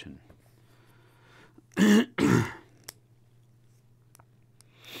probation.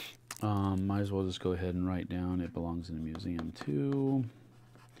 Might as well just go ahead and write down it belongs in a museum too.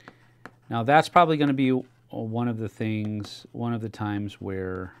 Now that's probably going to be one of the times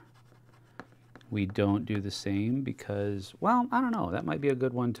where we don't do the same because, well, I don't know. That might be a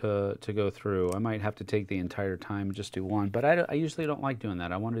good one to go through. I might have to take the entire time and just do one, but I usually don't like doing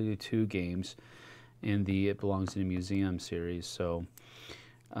that. I want to do 2 games in the It Belongs in a Museum series, so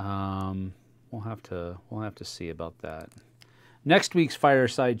we'll have to see about that. Next week's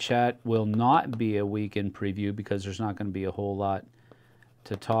Fireside Chat will not be a weekend preview because there's not going to be a whole lot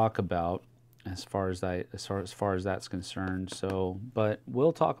to talk about as far as that's concerned. So, but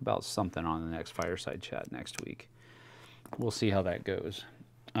we'll talk about something on the next Fireside Chat next week. We'll see how that goes.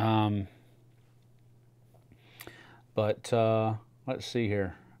 But let's see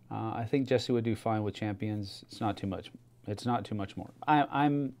here. I think Jesse would do fine with champions. It's not too much. It's not too much more.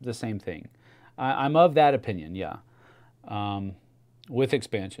 I'm the same thing. I'm of that opinion. Yeah. With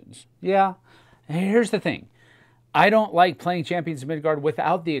expansions. Yeah. Here's the thing. I don't like playing Champions of Midgard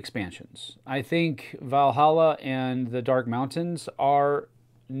without the expansions. I think Valhalla and the Dark Mountains are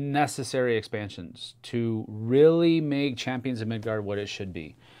necessary expansions to really make Champions of Midgard what it should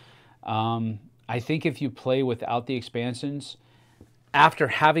be. I think if you play without the expansions, after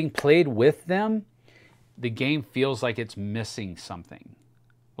having played with them, the game feels like it's missing something.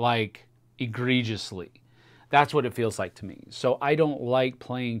 Like, egregiously. That's what it feels like to me. So I don't like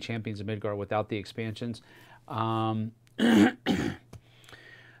playing Champions of Midgard without the expansions.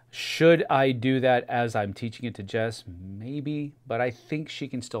 Should I do that as I'm teaching it to Jess? Maybe, but I think she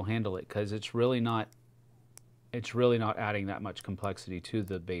can still handle it because it's really not adding that much complexity to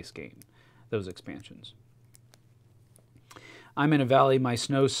the base game, those expansions. I'm in a valley. My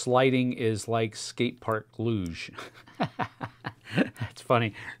snow sliding is like skate park luge. That's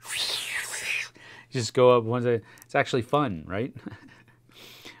funny. Just go up one day. It's actually fun, right?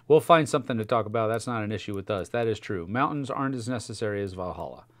 We'll find something to talk about. That's not an issue with us. That is true. Mountains aren't as necessary as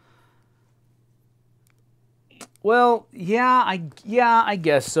Valhalla. Well, yeah, I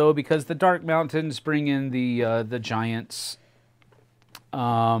guess so, because the Dark Mountains bring in the giants.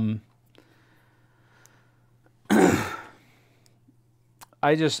 I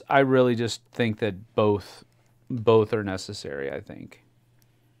really just think that both are necessary, I think.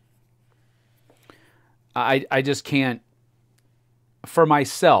 I just can't, for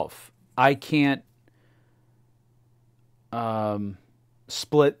myself, I can't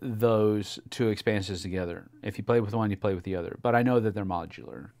split those 2 expansions together. If you play with one, you play with the other. But I know that they're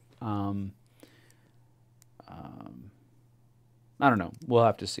modular. I don't know. We'll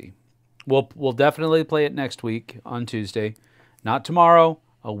have to see. We'll definitely play it next week on Tuesday. Not tomorrow,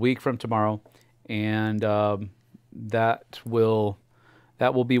 a week from tomorrow. And that will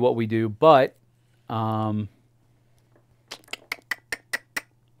be what we do. But I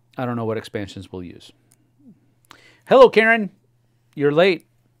don't know what expansions we'll use. Hello, Karen. You're late.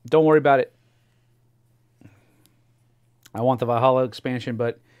 Don't worry about it. I want the Valhalla expansion,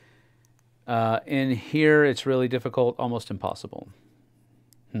 but in here it's really difficult, almost impossible.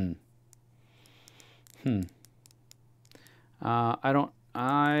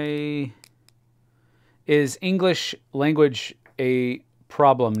 Is English language a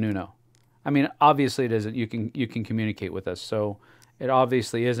problem, Nuno? I mean, obviously it isn't. You can communicate with us, so it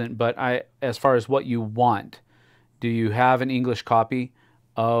obviously isn't. But as far as what you want, do you have an English copy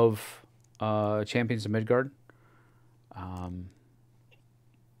of Champions of Midgard?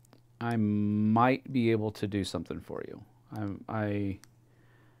 I might be able to do something for you.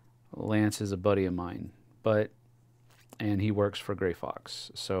 Lance is a buddy of mine, and he works for Gray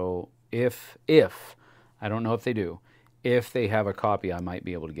Fox. So if I don't know if they do, if they have a copy, I might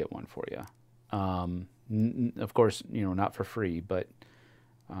be able to get one for you. Of course, not for free, but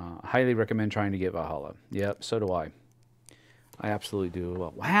highly recommend trying to get Valhalla. Yep, so do I. I absolutely do.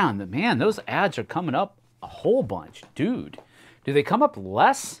 Well, wow, man, those ads are coming up a whole bunch, dude. Do they come up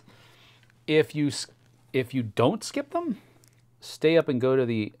less if you don't skip them? Stay up and go to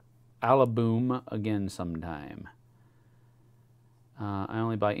the Alaboom again sometime. I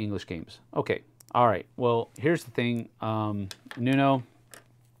only buy English games. Okay. All right. Well, here's the thing. Nuno,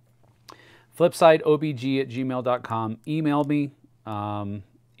 flipsideobg@gmail.com. Email me,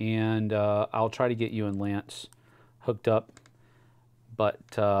 and I'll try to get you and Lance hooked up. But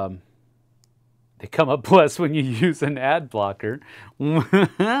they come up less when you use an ad blocker.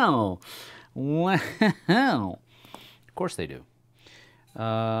 Wow. Wow. Of course they do.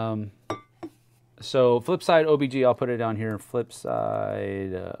 So Flipside OBG, I'll put it down here.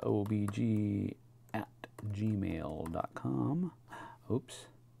 Flipside OBG at gmail.com. Oops.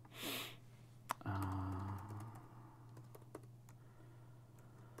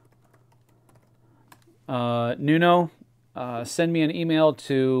 Nuno, send me an email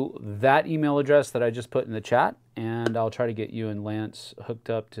to that email address that I just put in the chat, and I'll try to get you and Lance hooked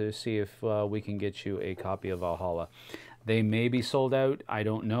up to see if we can get you a copy of Valhalla. They may be sold out. I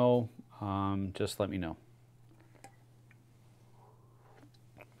don't know. Just let me know.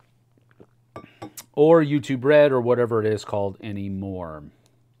 Or YouTube Red or whatever it is called anymore.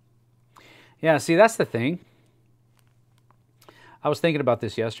 Yeah, see, that's the thing. I was thinking about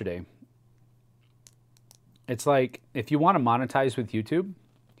this yesterday. It's like, if you want to monetize with YouTube,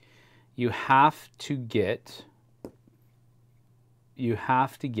 you have to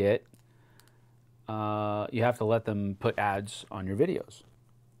let them put ads on your videos.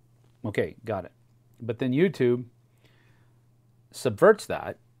 Okay, got it. But then YouTube subverts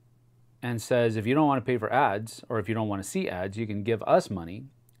that and says, if you don't want to pay for ads, or if you don't want to see ads, you can give us money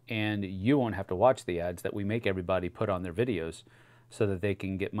and you won't have to watch the ads that we make everybody put on their videos so that they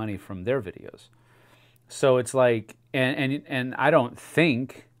can get money from their videos. So it's like, and I don't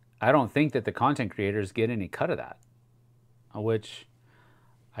think that the content creators get any cut of that, which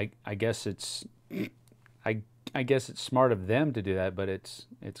I guess it's I guess it's smart of them to do that, but it's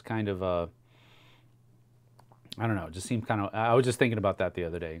kind of I don't know. It just seemed kind of. I was just thinking about that the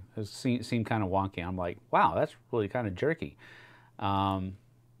other day. It seemed kind of wonky. I'm like, wow, that's really kind of jerky.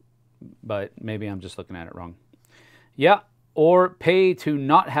 But maybe I'm just looking at it wrong. Yeah, or pay to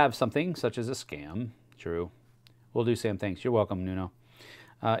not have something, such as a scam. True. Will do, Sam. Thanks. You're welcome, Nuno.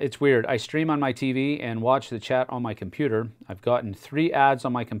 It's weird. I stream on my TV and watch the chat on my computer. I've gotten 3 ads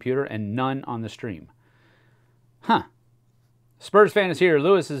on my computer and none on the stream. Huh. Spurs fan is here.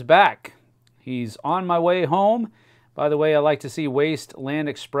 Lewis is back. He's on my way home. By the way, I like to see Wasteland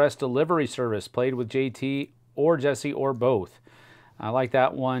Express delivery service played with JT or Jesse or both. I like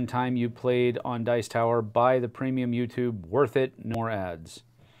that one time you played on Dice Tower. Buy the premium YouTube. Worth it. No more ads.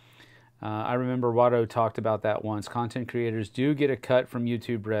 I remember Watto talked about that once. Content creators do get a cut from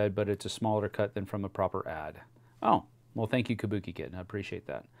YouTube Red, but it's a smaller cut than from a proper ad. Oh, well, thank you, Kabuki Kid. I appreciate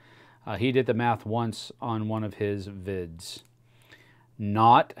that. He did the math once on one of his vids.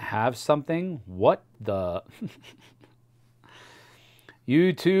 Not have something? What the?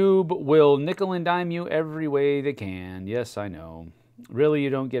 YouTube will nickel and dime you every way they can. Yes, I know. Really, you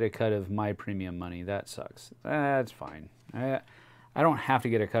don't get a cut of my premium money. That sucks. That's fine. I don't have to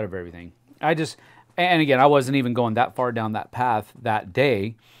get a cut of everything. And again, I wasn't even going that far down that path that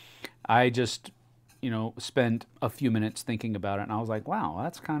day. I just, spent a few minutes thinking about it, and I was like, wow,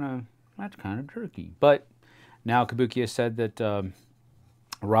 that's kind of jerky. But now Kabuki has said that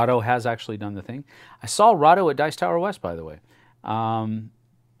Rahdo has actually done the thing. I saw Rahdo at Dice Tower West, by the way. I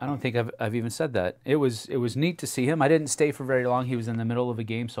don't think I've even said that. It was neat to see him. I didn't stay for very long. He was in the middle of a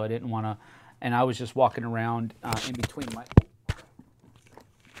game, so I didn't want to. And I was just walking around in between my.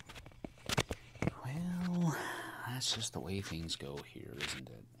 Well, that's just the way things go here, isn't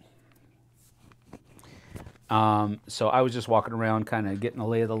it? So I was just walking around, kind of getting the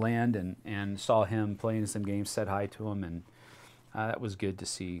lay of the land, and saw him playing some games. Said hi to him, and that was good to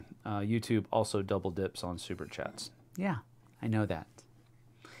see. YouTube also double dips on super chats. Yeah, I know that.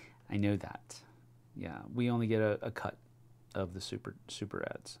 I know that. Yeah, we only get a cut of the super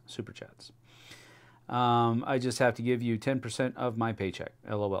chats. I just have to give you 10% of my paycheck.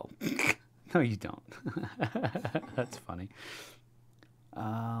 LOL. No, you don't. That's funny.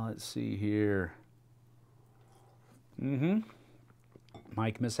 Let's see here.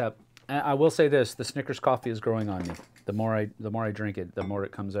 Mike Mishap. I will say this: the Snickers coffee is growing on me. The more I drink it, the more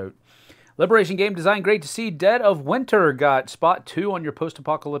it comes out. Liberation Game Design, great to see. Dead of Winter got spot 2 on your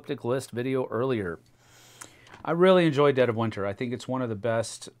post-apocalyptic list video earlier. I really enjoy Dead of Winter. I think it's one of the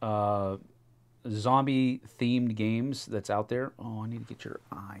best zombie-themed games that's out there. Oh, I need to get your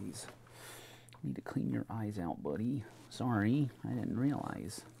eyes. I need to clean your eyes out, buddy. Sorry, I didn't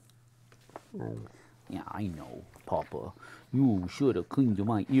realize. Oh. Yeah, I know, Papa. You should have cleaned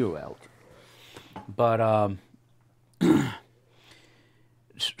my ear out. But,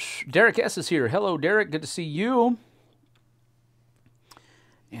 Derek S. is here. Hello, Derek. Good to see you.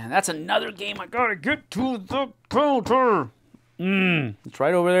 And that's another game I gotta get to the counter. It's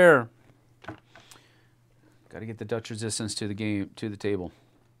right over there. Gotta get the Dutch resistance to the table.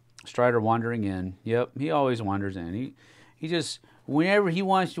 Strider wandering in. Yep, he always wanders in. He just, whenever he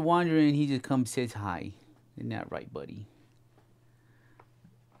wants to wander in, he just comes says hi. Isn't that right, buddy?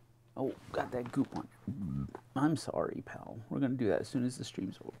 Oh, got that goop on. I'm sorry, pal. We're going to do that as soon as the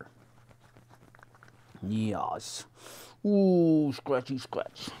stream's over. Yes. Ooh, scratchy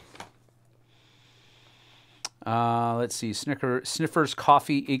scratch. Let's see. Sniffers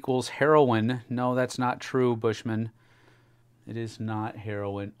coffee equals heroin. No, that's not true, Bushman. It is not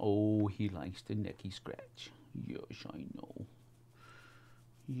heroin. Oh, he likes the necky scratch. Yes, I know.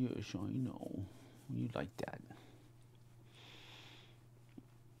 Yes, I know. You like that.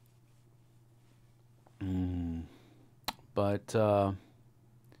 But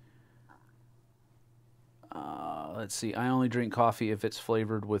let's see. I only drink coffee if it's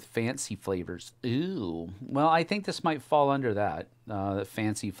flavored with fancy flavors. Ooh. Well, I think this might fall under that.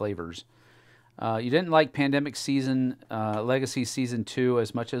 Fancy flavors. You didn't like Pandemic Season, Legacy Season 2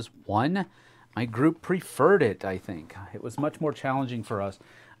 as much as 1? My group preferred it, I think. It was much more challenging for us.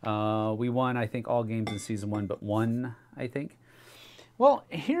 We won, I think, all games in Season 1, but 1, I think. Well,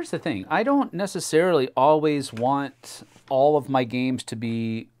 here's the thing. I don't necessarily always want all of my games to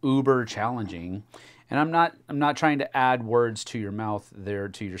be uber challenging. And I'm not trying to add words to your mouth there,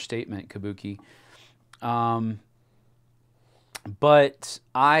 to your statement, Kabuki. But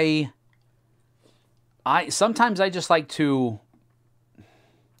I sometimes I just like to,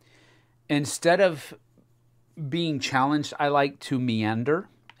 instead of being challenged, I like to meander,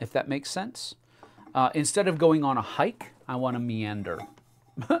 if that makes sense. Instead of going on a hike, I want to meander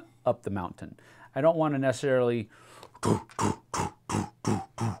up the mountain. I don't want to necessarily,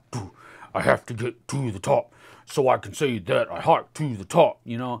 I have to get to the top so I can say that I hiked to the top.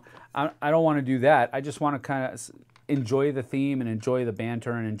 You know, I don't want to do that. I just want to kind of enjoy the theme and enjoy the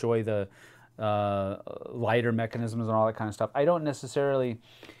banter and enjoy the lighter mechanisms and all that kind of stuff. I don't necessarily,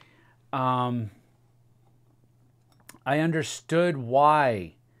 I understood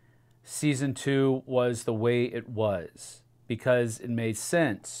why Season 2 was the way it was, because it made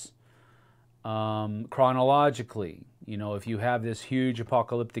sense chronologically. You know, if you have this huge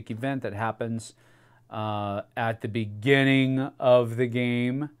apocalyptic event that happens at the beginning of the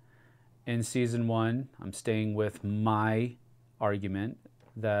game in Season 1, I'm staying with my argument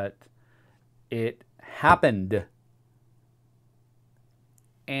that it happened,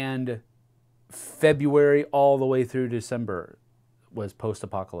 and February all the way through December was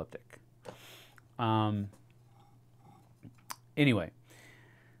post-apocalyptic. Anyway,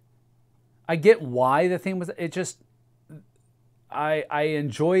 I get why the theme was, it just, I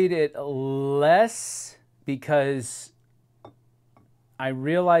enjoyed it less because I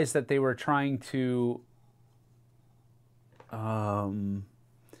realized that they were trying to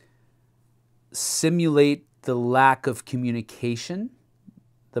simulate the lack of communication,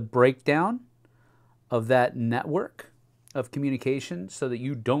 the breakdown of that network of communication, so that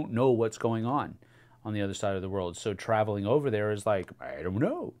you don't know what's going on the other side of the world. So traveling over there is like, I don't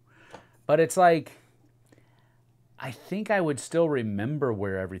know. But it's like, I think I would still remember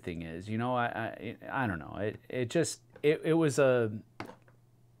where everything is. You know, I don't know. It was a,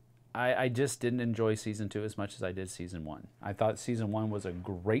 I just didn't enjoy Season 2 as much as I did Season 1. I thought Season 1 was a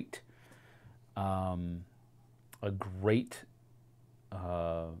great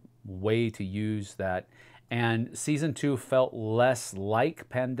way to use that. And Season 2 felt less like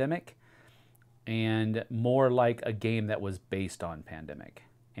Pandemic and more like a game that was based on Pandemic.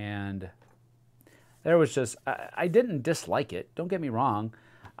 And there was just, I didn't dislike it. Don't get me wrong.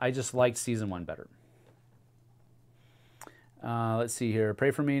 I just liked Season 1 better. Let's see here.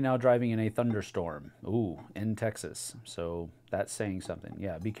 Pray for me now driving in a thunderstorm. Ooh, in Texas. So that's saying something.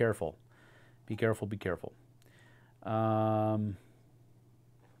 Yeah, be careful. Be careful, be careful. Do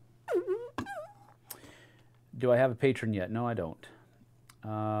I have a patron yet? No, I don't.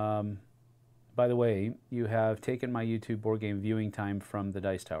 By the way, you have taken my YouTube board game viewing time from the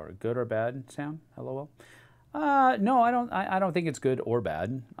Dice Tower. Good or bad, Sam? LOL. No, I don't. I don't think it's good or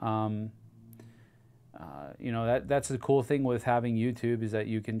bad. You know, that's the cool thing with having YouTube, is that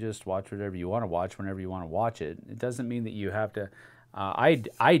you can just watch whatever you want to watch whenever you want to watch it. It doesn't mean that you have to.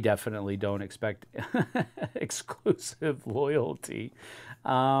 I definitely don't expect exclusive loyalty,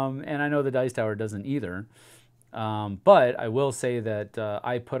 and I know the Dice Tower doesn't either. But I will say that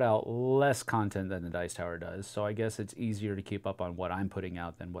I put out less content than the Dice Tower does, so I guess it's easier to keep up on what I'm putting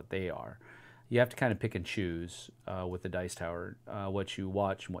out than what they are. You have to kind of pick and choose with the Dice Tower what you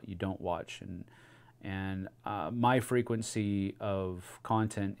watch and what you don't watch, and my frequency of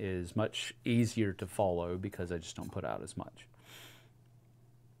content is much easier to follow because I just don't put out as much.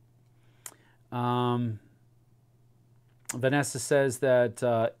 Vanessa says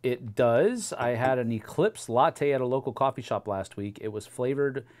that it does. I had an Eclipse latte at a local coffee shop last week. It was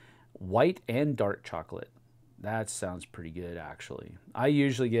flavored white and dark chocolate. That sounds pretty good, actually. I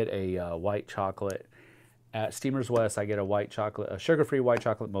usually get a white chocolate. At Steamers West, I get a white chocolate, a sugar-free white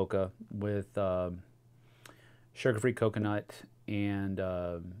chocolate mocha with sugar-free coconut, and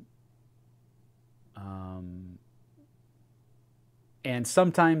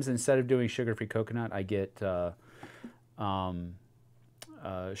sometimes instead of doing sugar-free coconut, I get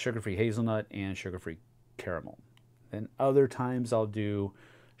sugar-free hazelnut and sugar-free caramel. Then other times I'll do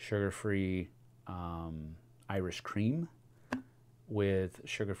sugar-free Irish cream with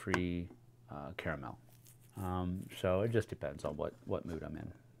sugar-free caramel. So it just depends on what mood I'm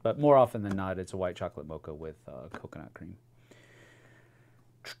in. But more often than not, it's a white chocolate mocha with coconut cream.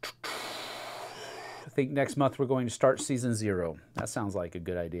 I think next month we're going to start season 0. That sounds like a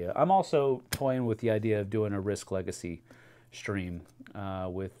good idea. I'm also toying with the idea of doing a Risk Legacy stream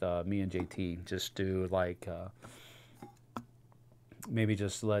with me and JT. Just do like maybe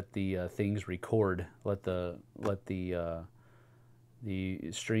just let the things record, let the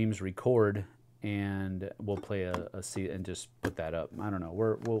streams record, and we'll play a seat and just put that up. I don't know.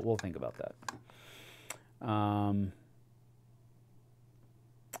 We'll think about that.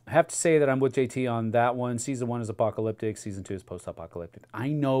 I have to say that I'm with JT on that one. Season 1 is apocalyptic. Season 2 is post-apocalyptic. I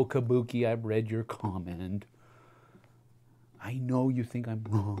know, Kabuki. I've read your comment. I know you think I'm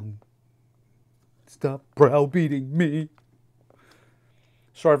wrong. Stop browbeating me.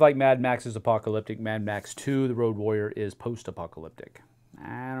 Sort of like Mad Max is apocalyptic. Mad Max 2, The Road Warrior, is post-apocalyptic.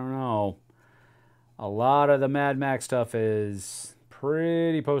 I don't know. A lot of the Mad Max stuff is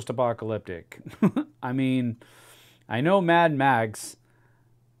pretty post-apocalyptic. I mean, I know Mad Max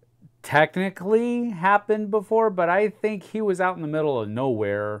technically happened before, but I think he was out in the middle of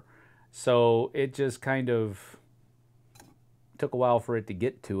nowhere, so it just kind of took a while for it to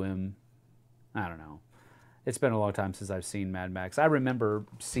get to him. I don't know. It's been a long time since I've seen Mad Max. I remember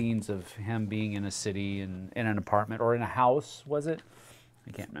scenes of him being in a city and in an apartment or in a house, was it?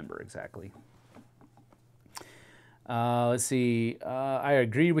 I can't remember exactly. Let's see. I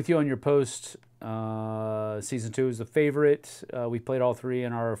agreed with you on your post. Season 2 is the favorite. We played all 3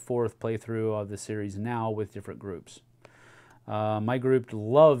 in our 4th playthrough of the series now with different groups. My group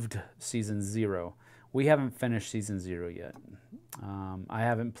loved Season 0. We haven't finished Season 0 yet. I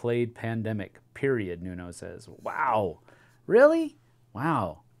haven't played Pandemic, period, Nuno says. Wow. Really?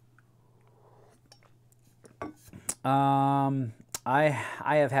 Wow. I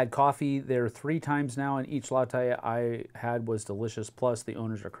have had coffee there 3 times now, and each latte I had was delicious. Plus, the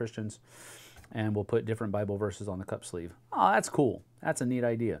owners are Christians, and we'll put different Bible verses on the cup sleeve. Oh, that's cool. That's a neat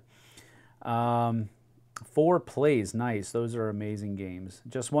idea. 4 plays, nice. Those are amazing games.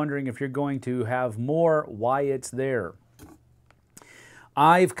 Just wondering if you're going to have more Why It's There.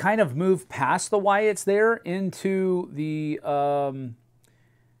 I've kind of moved past the Why It's There into the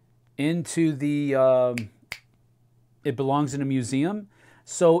It Belongs in a Museum.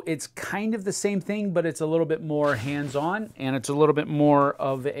 So it's kind of the same thing, but it's a little bit more hands-on, and it's a little bit more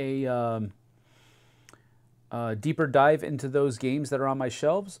of a deeper dive into those games that are on my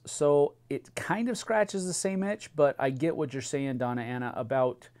shelves. So it kind of scratches the same itch, but I get what you're saying, Donna Anna,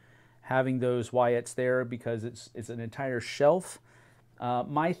 about having those Why It's There, because it's an entire shelf.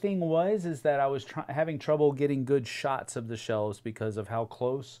 My thing is that I was having trouble getting good shots of the shelves because of how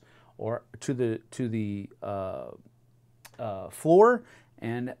close or to the floor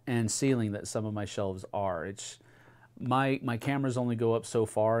and ceiling that some of my shelves are. It's my cameras only go up so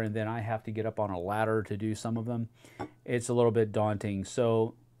far, and then I have to get up on a ladder to do some of them. It's a little bit daunting,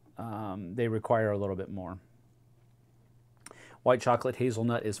 so they require a little bit more. White chocolate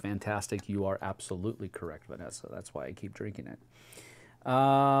hazelnut is fantastic. You are absolutely correct, Vanessa. That's why I keep drinking it.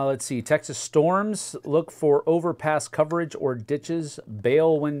 Let's see. Texas storms. Look for overpass coverage or ditches.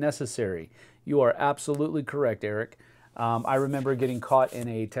 Bail when necessary. You are absolutely correct, Eric. I remember getting caught in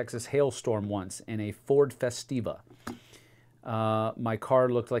a Texas hailstorm once in a Ford Festiva. My car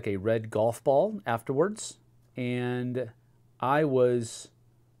looked like a red golf ball afterwards, and I was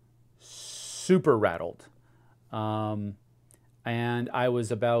super rattled. And I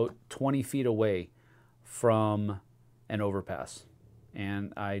was about 20 feet away from an overpass,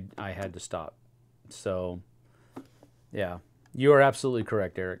 and I had to stop. So, yeah, you are absolutely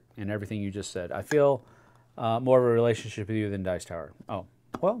correct, Eric, in everything you just said. I feel more of a relationship with you than Dice Tower. Oh,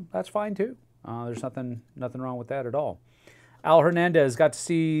 well, that's fine too. There's nothing wrong with that at all. Al Hernandez got to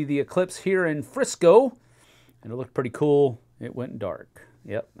see the Eclipse here in Frisco, and it looked pretty cool. It went dark.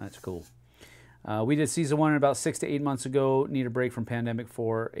 Yep, that's cool. We did season 1 about 6 to 8 months ago. Need a break from Pandemic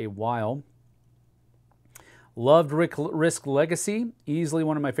for a while. Loved Risk Legacy. Easily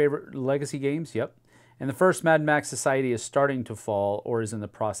one of my favorite Legacy games. Yep. And the first Mad Max Society is starting to fall or is in the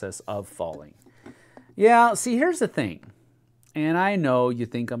process of falling. Yeah, see, here's the thing. And I know you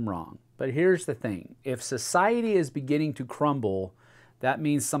think I'm wrong, but here's the thing. If society is beginning to crumble, that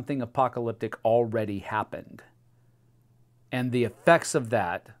means something apocalyptic already happened. And the effects of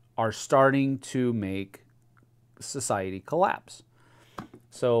that are starting to make society collapse.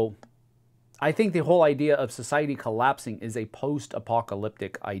 So I think the whole idea of society collapsing is a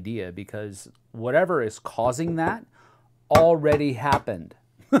post-apocalyptic idea, because whatever is causing that already happened.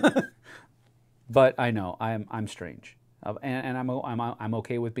 But I know I'm strange, and I'm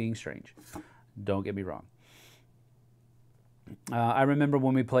okay with being strange. Don't get me wrong. I remember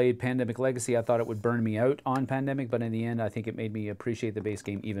when we played Pandemic Legacy, I thought it would burn me out on Pandemic, but in the end, I think it made me appreciate the base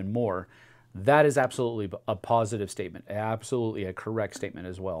game even more. That is absolutely a positive statement, absolutely a correct statement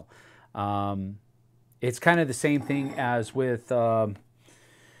as well. It's kind of the same thing as with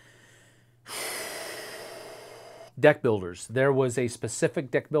deck builders. There was a specific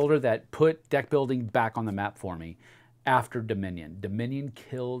deck builder that put deck building back on the map for me after Dominion. Dominion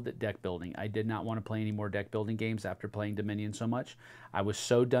killed deck building. I did not want to play any more deck building games after playing Dominion so much. I was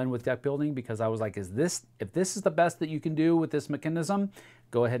so done with deck building because I was like, if this is the best that you can do with this mechanism,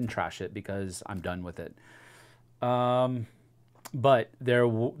 go ahead and trash it, because I'm done with it. But there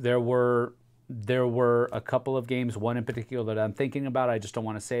were a couple of games, one in particular that I'm thinking about. I just don't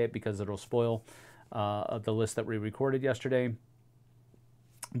want to say it because it'll spoil the list that we recorded yesterday.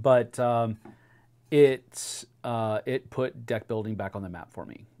 But it put deck building back on the map for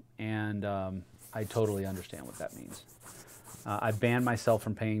me, and I totally understand what that means. I banned myself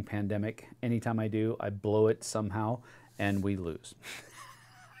from playing Pandemic. Anytime I do, I blow it somehow, and we lose.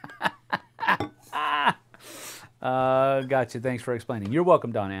 Gotcha. Thanks for explaining. You're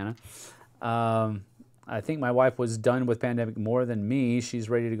welcome, Don Anna. I think my wife was done with Pandemic more than me. She's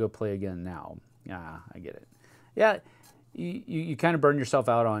ready to go play again now. Yeah, I get it. Yeah, you kind of burn yourself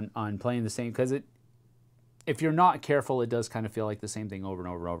out on playing the same, because if you're not careful, it does kind of feel like the same thing over and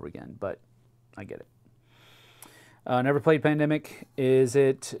over and over again, but I get it. Never played Pandemic. Is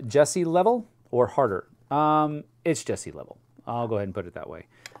it Jesse level or harder? It's Jesse level. I'll go ahead and put it that way.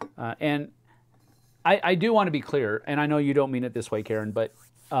 And I do want to be clear, and I know you don't mean it this way, Karen, but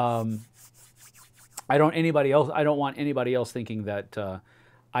I don't want anybody else thinking that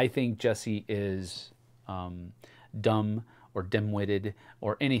I think Jesse is dumb or dim-witted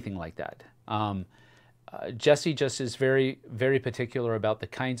or anything like that. Jessie just is very, very particular about the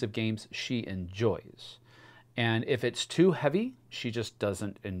kinds of games she enjoys. And if it's too heavy, she just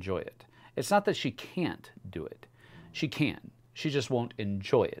doesn't enjoy it. It's not that she can't do it. She can. She just won't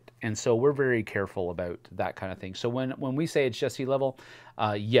enjoy it. And so we're very careful about that kind of thing. So when we say it's Jessie level,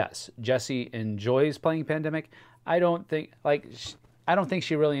 yes, Jessie enjoys playing Pandemic. I don't think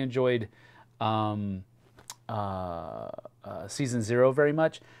she really enjoyed Season 0 very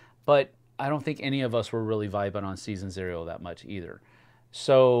much, but I don't think any of us were really vibing on Season 0 that much either.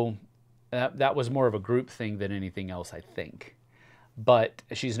 So that was more of a group thing than anything else, I think. But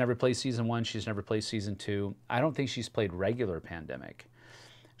she's never played Season 1. She's never played Season 2. I don't think she's played regular Pandemic.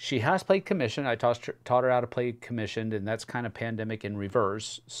 She has played Commissioned. I taught her how to play Commissioned, and that's kind of Pandemic in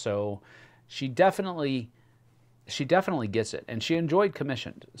reverse. So she definitely gets it, and she enjoyed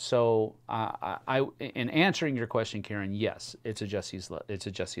Commissioned. So in answering your question, Karen, yes, it's a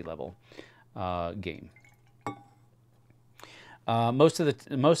Jessie level game. Most of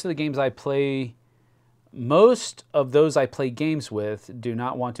the games I play, most of those I play games with do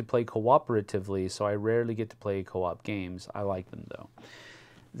not want to play cooperatively, so I rarely get to play co-op games. I like them though.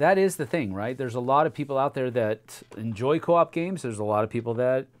 That is the thing, right? There's a lot of people out there that enjoy co-op games. There's a lot of people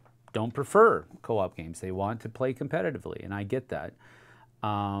that don't prefer co-op games. They want to play competitively, and I get that.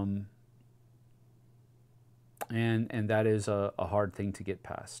 And that is a hard thing to get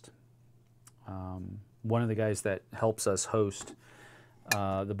past. One of the guys that helps us host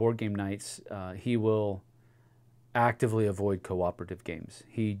the board game nights, he will actively avoid cooperative games.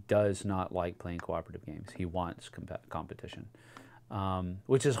 He does not like playing cooperative games. He wants competition,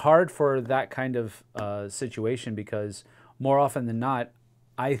 which is hard for that kind of situation, because more often than not,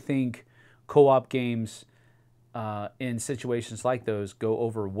 I think co-op games in situations like those go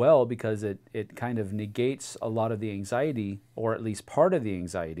over well, because it kind of negates a lot of the anxiety, or at least part of the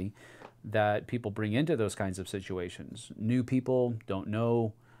anxiety, that people bring into those kinds of situations. New people don't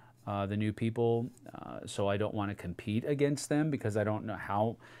know the new people, so I don't want to compete against them, because I don't know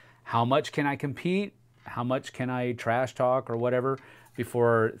how much can I compete, how much can I trash talk or whatever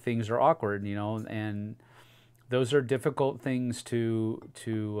before things are awkward, you know. And those are difficult things to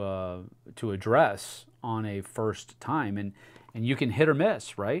address on a first time, and you can hit or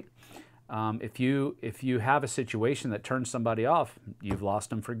miss, right? If you have a situation that turns somebody off, you've lost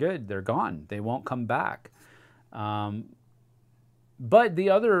them for good. They're gone. They won't come back. But the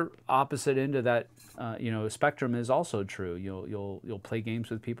other opposite end of that, spectrum is also true. You'll play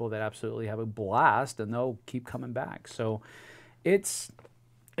games with people that absolutely have a blast, and they'll keep coming back. So it's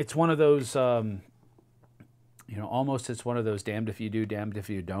one of those, almost it's one of those damned if you do, damned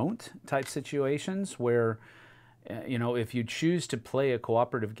if you don't type situations where, if you choose to play a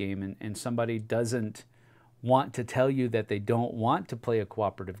cooperative game and somebody doesn't want to tell you that they don't want to play a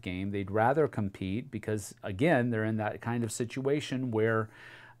cooperative game, they'd rather compete because, again, they're in that kind of situation where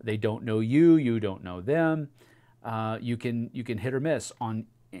they don't know you, you don't know them. You can hit or miss on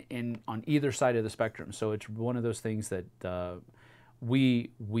either side of the spectrum. So it's one of those things that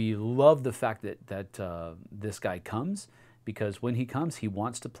we love the fact that this guy comes, because when he comes, he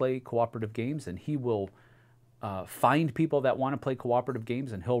wants to play cooperative games, and he will find people that want to play cooperative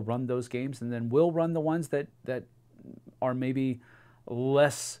games, and he'll run those games, and then we'll run the ones that are maybe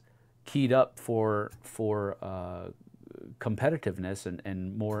less keyed up for competitiveness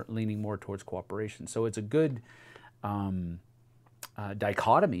and more leaning more towards cooperation. So it's a good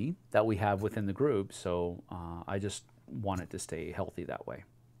dichotomy that we have within the group. So I just want it to stay healthy that way.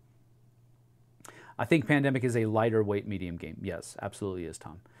 I think Pandemic is a lighter weight medium game. Yes, absolutely is,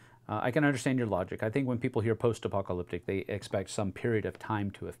 Tom. I can understand your logic. I think when people hear post-apocalyptic, they expect some period of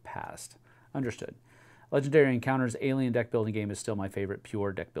time to have passed. Understood. Legendary Encounters Alien deck building game is still my favorite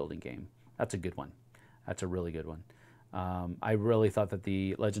pure deck building game. That's a good one. That's a really good one. I really thought that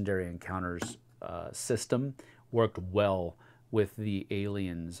the Legendary Encounters system worked well with the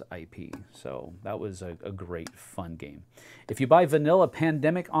Aliens IP. So that was a great, fun game. If you buy vanilla,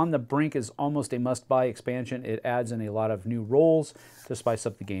 Pandemic on the Brink is almost a must-buy expansion. It adds in a lot of new roles to spice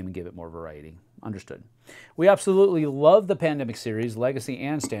up the game and give it more variety. Understood. We absolutely love the Pandemic series, Legacy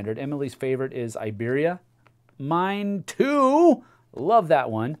and Standard. Emily's favorite is Iberia. Mine too. Love that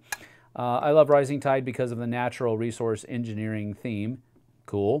one. I love Rising Tide because of the natural resource engineering theme.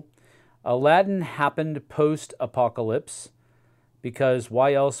 Cool. Aladdin happened post-apocalypse, because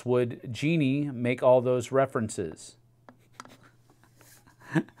why else would Genie make all those references?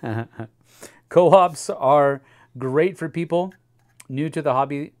 Co-ops are great for people new to the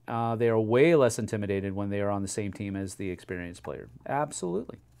hobby. They are way less intimidated when they are on the same team as the experienced player.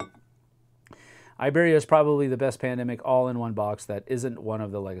 Absolutely. Iberia is probably the best Pandemic all-in-one box that isn't one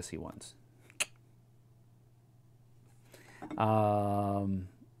of the legacy ones.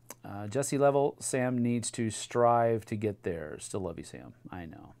 Jesse level, Sam needs to strive to get there. Still love you, Sam. I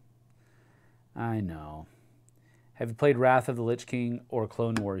know. I know. Have you played Wrath of the Lich King or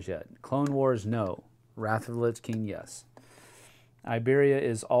Clone Wars yet? Clone Wars, no. Wrath of the Lich King, yes. Iberia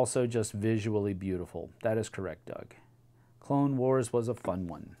is also just visually beautiful. That is correct, Doug. Clone Wars was a fun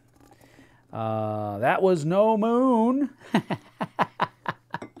one. That was no moon.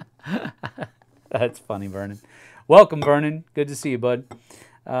 That's funny, Vernon. Welcome, Vernon. Good to see you, bud.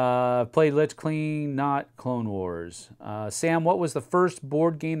 Played Lich King, not Clone Wars. Sam, what was the first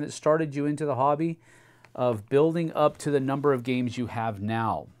board game that started you into the hobby of building up to the number of games you have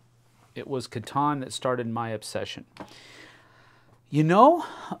now? It was Catan that started my obsession. You know,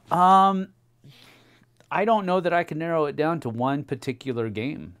 I don't know that I can narrow it down to one particular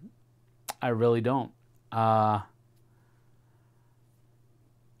game. I really don't.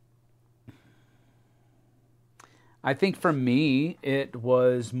 I think for me, it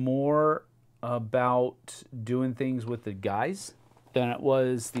was more about doing things with the guys than it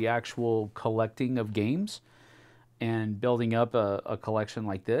was the actual collecting of games and building up a collection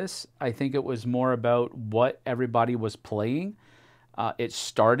like this. I think it was more about what everybody was playing. It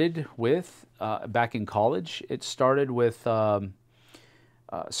started with, back in college, it started with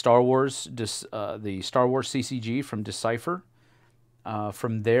Star Wars, the Star Wars CCG from Decipher.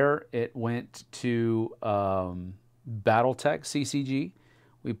 From there, it went to Battletech CCG.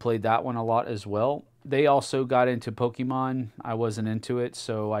 We played that one a lot as well. They also got into Pokemon. I wasn't into it,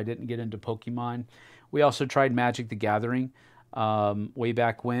 so I didn't get into Pokemon. We also tried Magic the Gathering way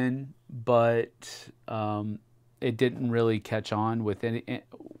back when, but it didn't really catch on with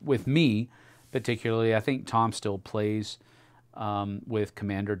me particularly. I think Tom still plays with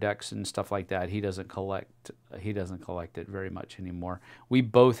Commander decks and stuff like that. He doesn't collect it very much anymore. We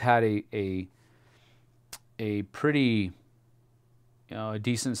both had a pretty a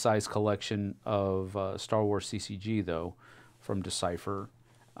decent sized collection of Star Wars CCG though from Decipher.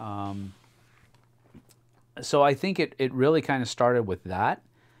 So I think it really kind of started with that.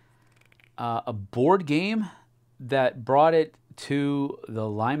 A board game that brought it to the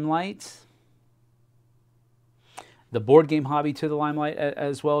limelight, the board game hobby to the limelight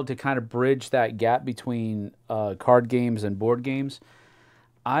as well, to kind of bridge that gap between card games and board games.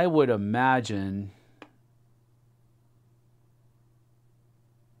 I would imagine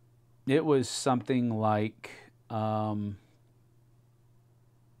It was something like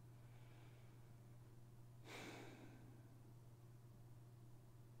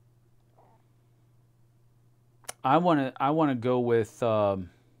I want to go with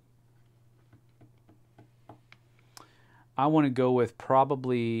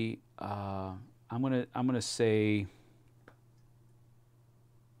probably I'm gonna say,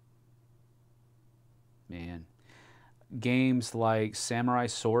 man, games like Samurai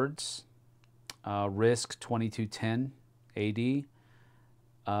Swords, Risk 2210 AD.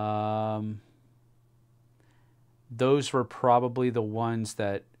 Those were probably the ones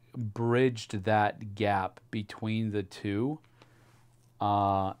that bridged that gap between the two.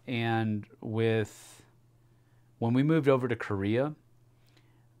 And when we moved over to Korea,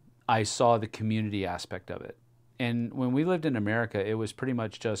 I saw the community aspect of it. And when we lived in America, it was pretty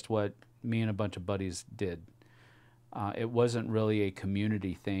much just what me and a bunch of buddies did. It wasn't really a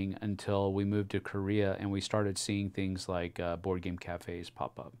community thing until we moved to Korea and we started seeing things like board game cafes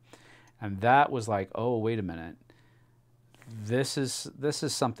pop up. And that was like, oh, wait a minute. This is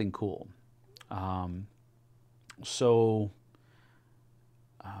something cool. I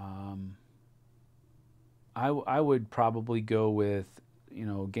would probably go with, you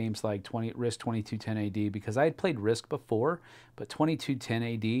know, games like Risk 2210 AD, because I had played Risk before, but 2210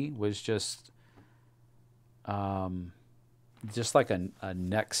 AD was just like a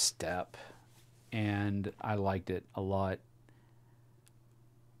next step, and I liked it a lot.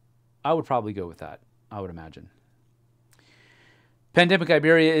 I would probably go with that, I would imagine. Pandemic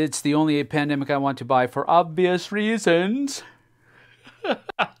Iberia, it's the only pandemic I want to buy for obvious reasons.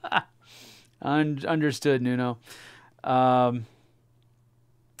 Understood, Nuno.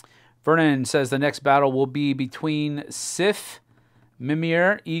 Vernon says the next battle will be between Sif,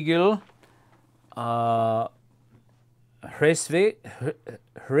 Mimir, Eagle, Hraesvelg,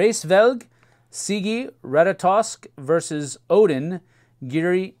 Sigi, Ratatosk versus Odin,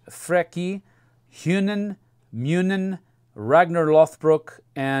 Giri, Freki, Hunan, Munin, Ragnar Lothbrok,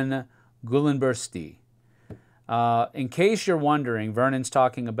 and Gullinbursti. In case you're wondering, Vernon's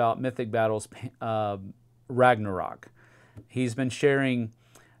talking about Mythic Battles Ragnarok. He's been sharing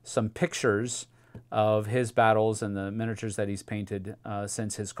some pictures of his battles and the miniatures that he's painted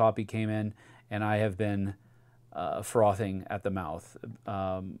since his copy came in, and I have been frothing at the mouth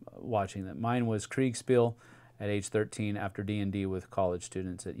watching them. Mine was Kriegspiel at age 13 after D&D with college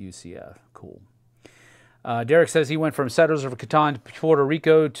students at UCF. Cool. Derek says he went from Settlers of Catan to Puerto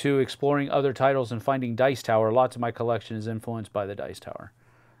Rico to exploring other titles and finding Dice Tower. Lots of my collection is influenced by the Dice Tower.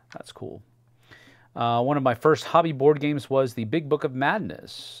 That's cool. One of my first hobby board games was the Big Book of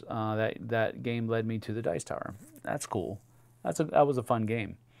Madness. That game led me to the Dice Tower. That's cool. That was a fun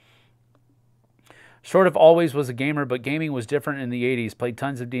game. Sort of always was a gamer, but gaming was different in the 80s. Played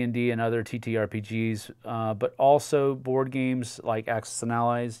tons of D&D and other TTRPGs, but also board games like Axis and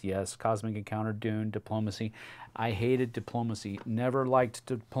Allies. Yes, Cosmic Encounter, Dune, Diplomacy. I hated Diplomacy. Never liked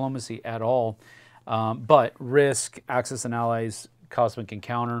Diplomacy at all. But Risk, Axis and Allies, Cosmic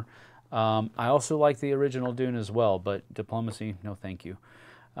Encounter. I also like the original Dune as well, but Diplomacy, no thank you.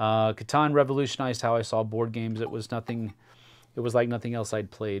 Catan revolutionized how I saw board games. It was like nothing else I'd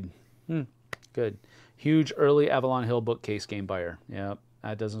played. Good. Huge early Avalon Hill bookcase game buyer. Yep,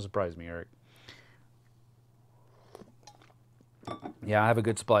 that doesn't surprise me, Eric. Yeah, I have a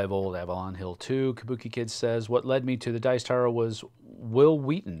good supply of old Avalon Hill too. Kabuki Kid says, what led me to the Dice Tower was Will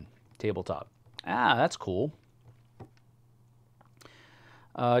Wheaton tabletop. Ah, that's cool.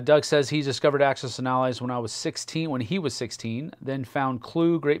 Doug says he discovered Axis and Allies when he was 16, then found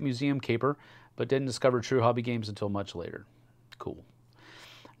Clue, Great Museum Caper, but didn't discover true hobby games until much later. Cool.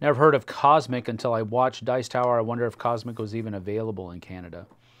 Never heard of Cosmic until I watched Dice Tower. I wonder if Cosmic was even available in Canada.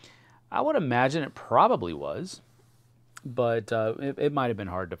 I would imagine it probably was, but it might have been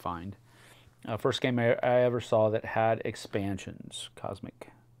hard to find. First game I ever saw that had expansions.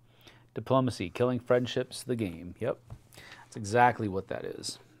 Cosmic. Diplomacy, Killing Friendships, the game. Yep, that's exactly what that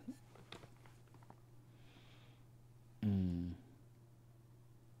is.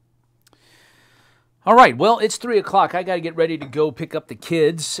 All right, well, it's 3 o'clock. I got to get ready to go pick up the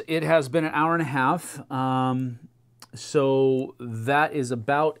kids. It has been an hour and a half. So that is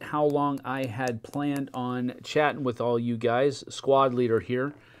about how long I had planned on chatting with all you guys. Squad Leader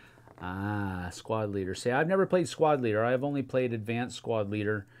here. Squad Leader. See, I've never played Squad Leader. I've only played Advanced Squad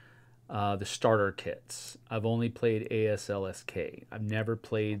Leader, the starter kits. I've only played ASLSK. I've never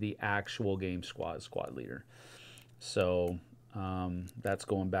played the actual game Squad Leader. So that's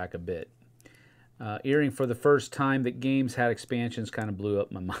going back a bit. Hearing for the first time that games had expansions kind of blew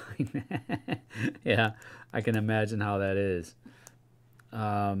up my mind. Yeah, I can imagine how that is.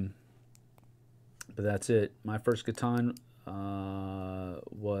 But that's it. My first Catan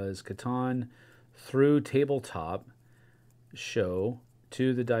was Catan through tabletop show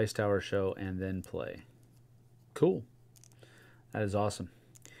to the Dice Tower show and then play. Cool. That is awesome.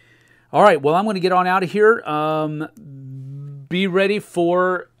 All right, well, I'm going to get on out of here. Be ready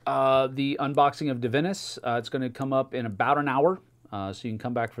for the unboxing of Divinus. It's going to come up in about an hour, so you can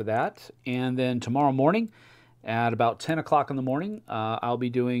come back for that. And then tomorrow morning at about 10 o'clock in the morning, I'll be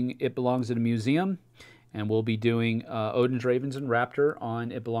doing It Belongs in a Museum, and we'll be doing Odin's Ravens and Raptor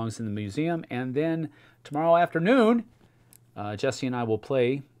on It Belongs in the Museum. And then tomorrow afternoon, Jesse and I will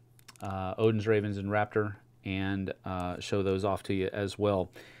play Odin's Ravens and Raptor and show those off to you as well.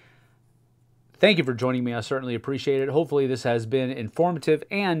 Thank you for joining me. I certainly appreciate it. Hopefully this has been informative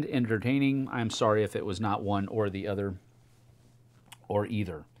and entertaining. I'm sorry if it was not one or the other or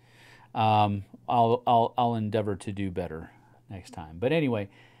either. I'll endeavor to do better next time. But anyway,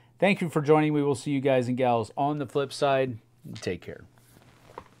 thank you for joining. We will see you guys and gals on the flip side. Take care.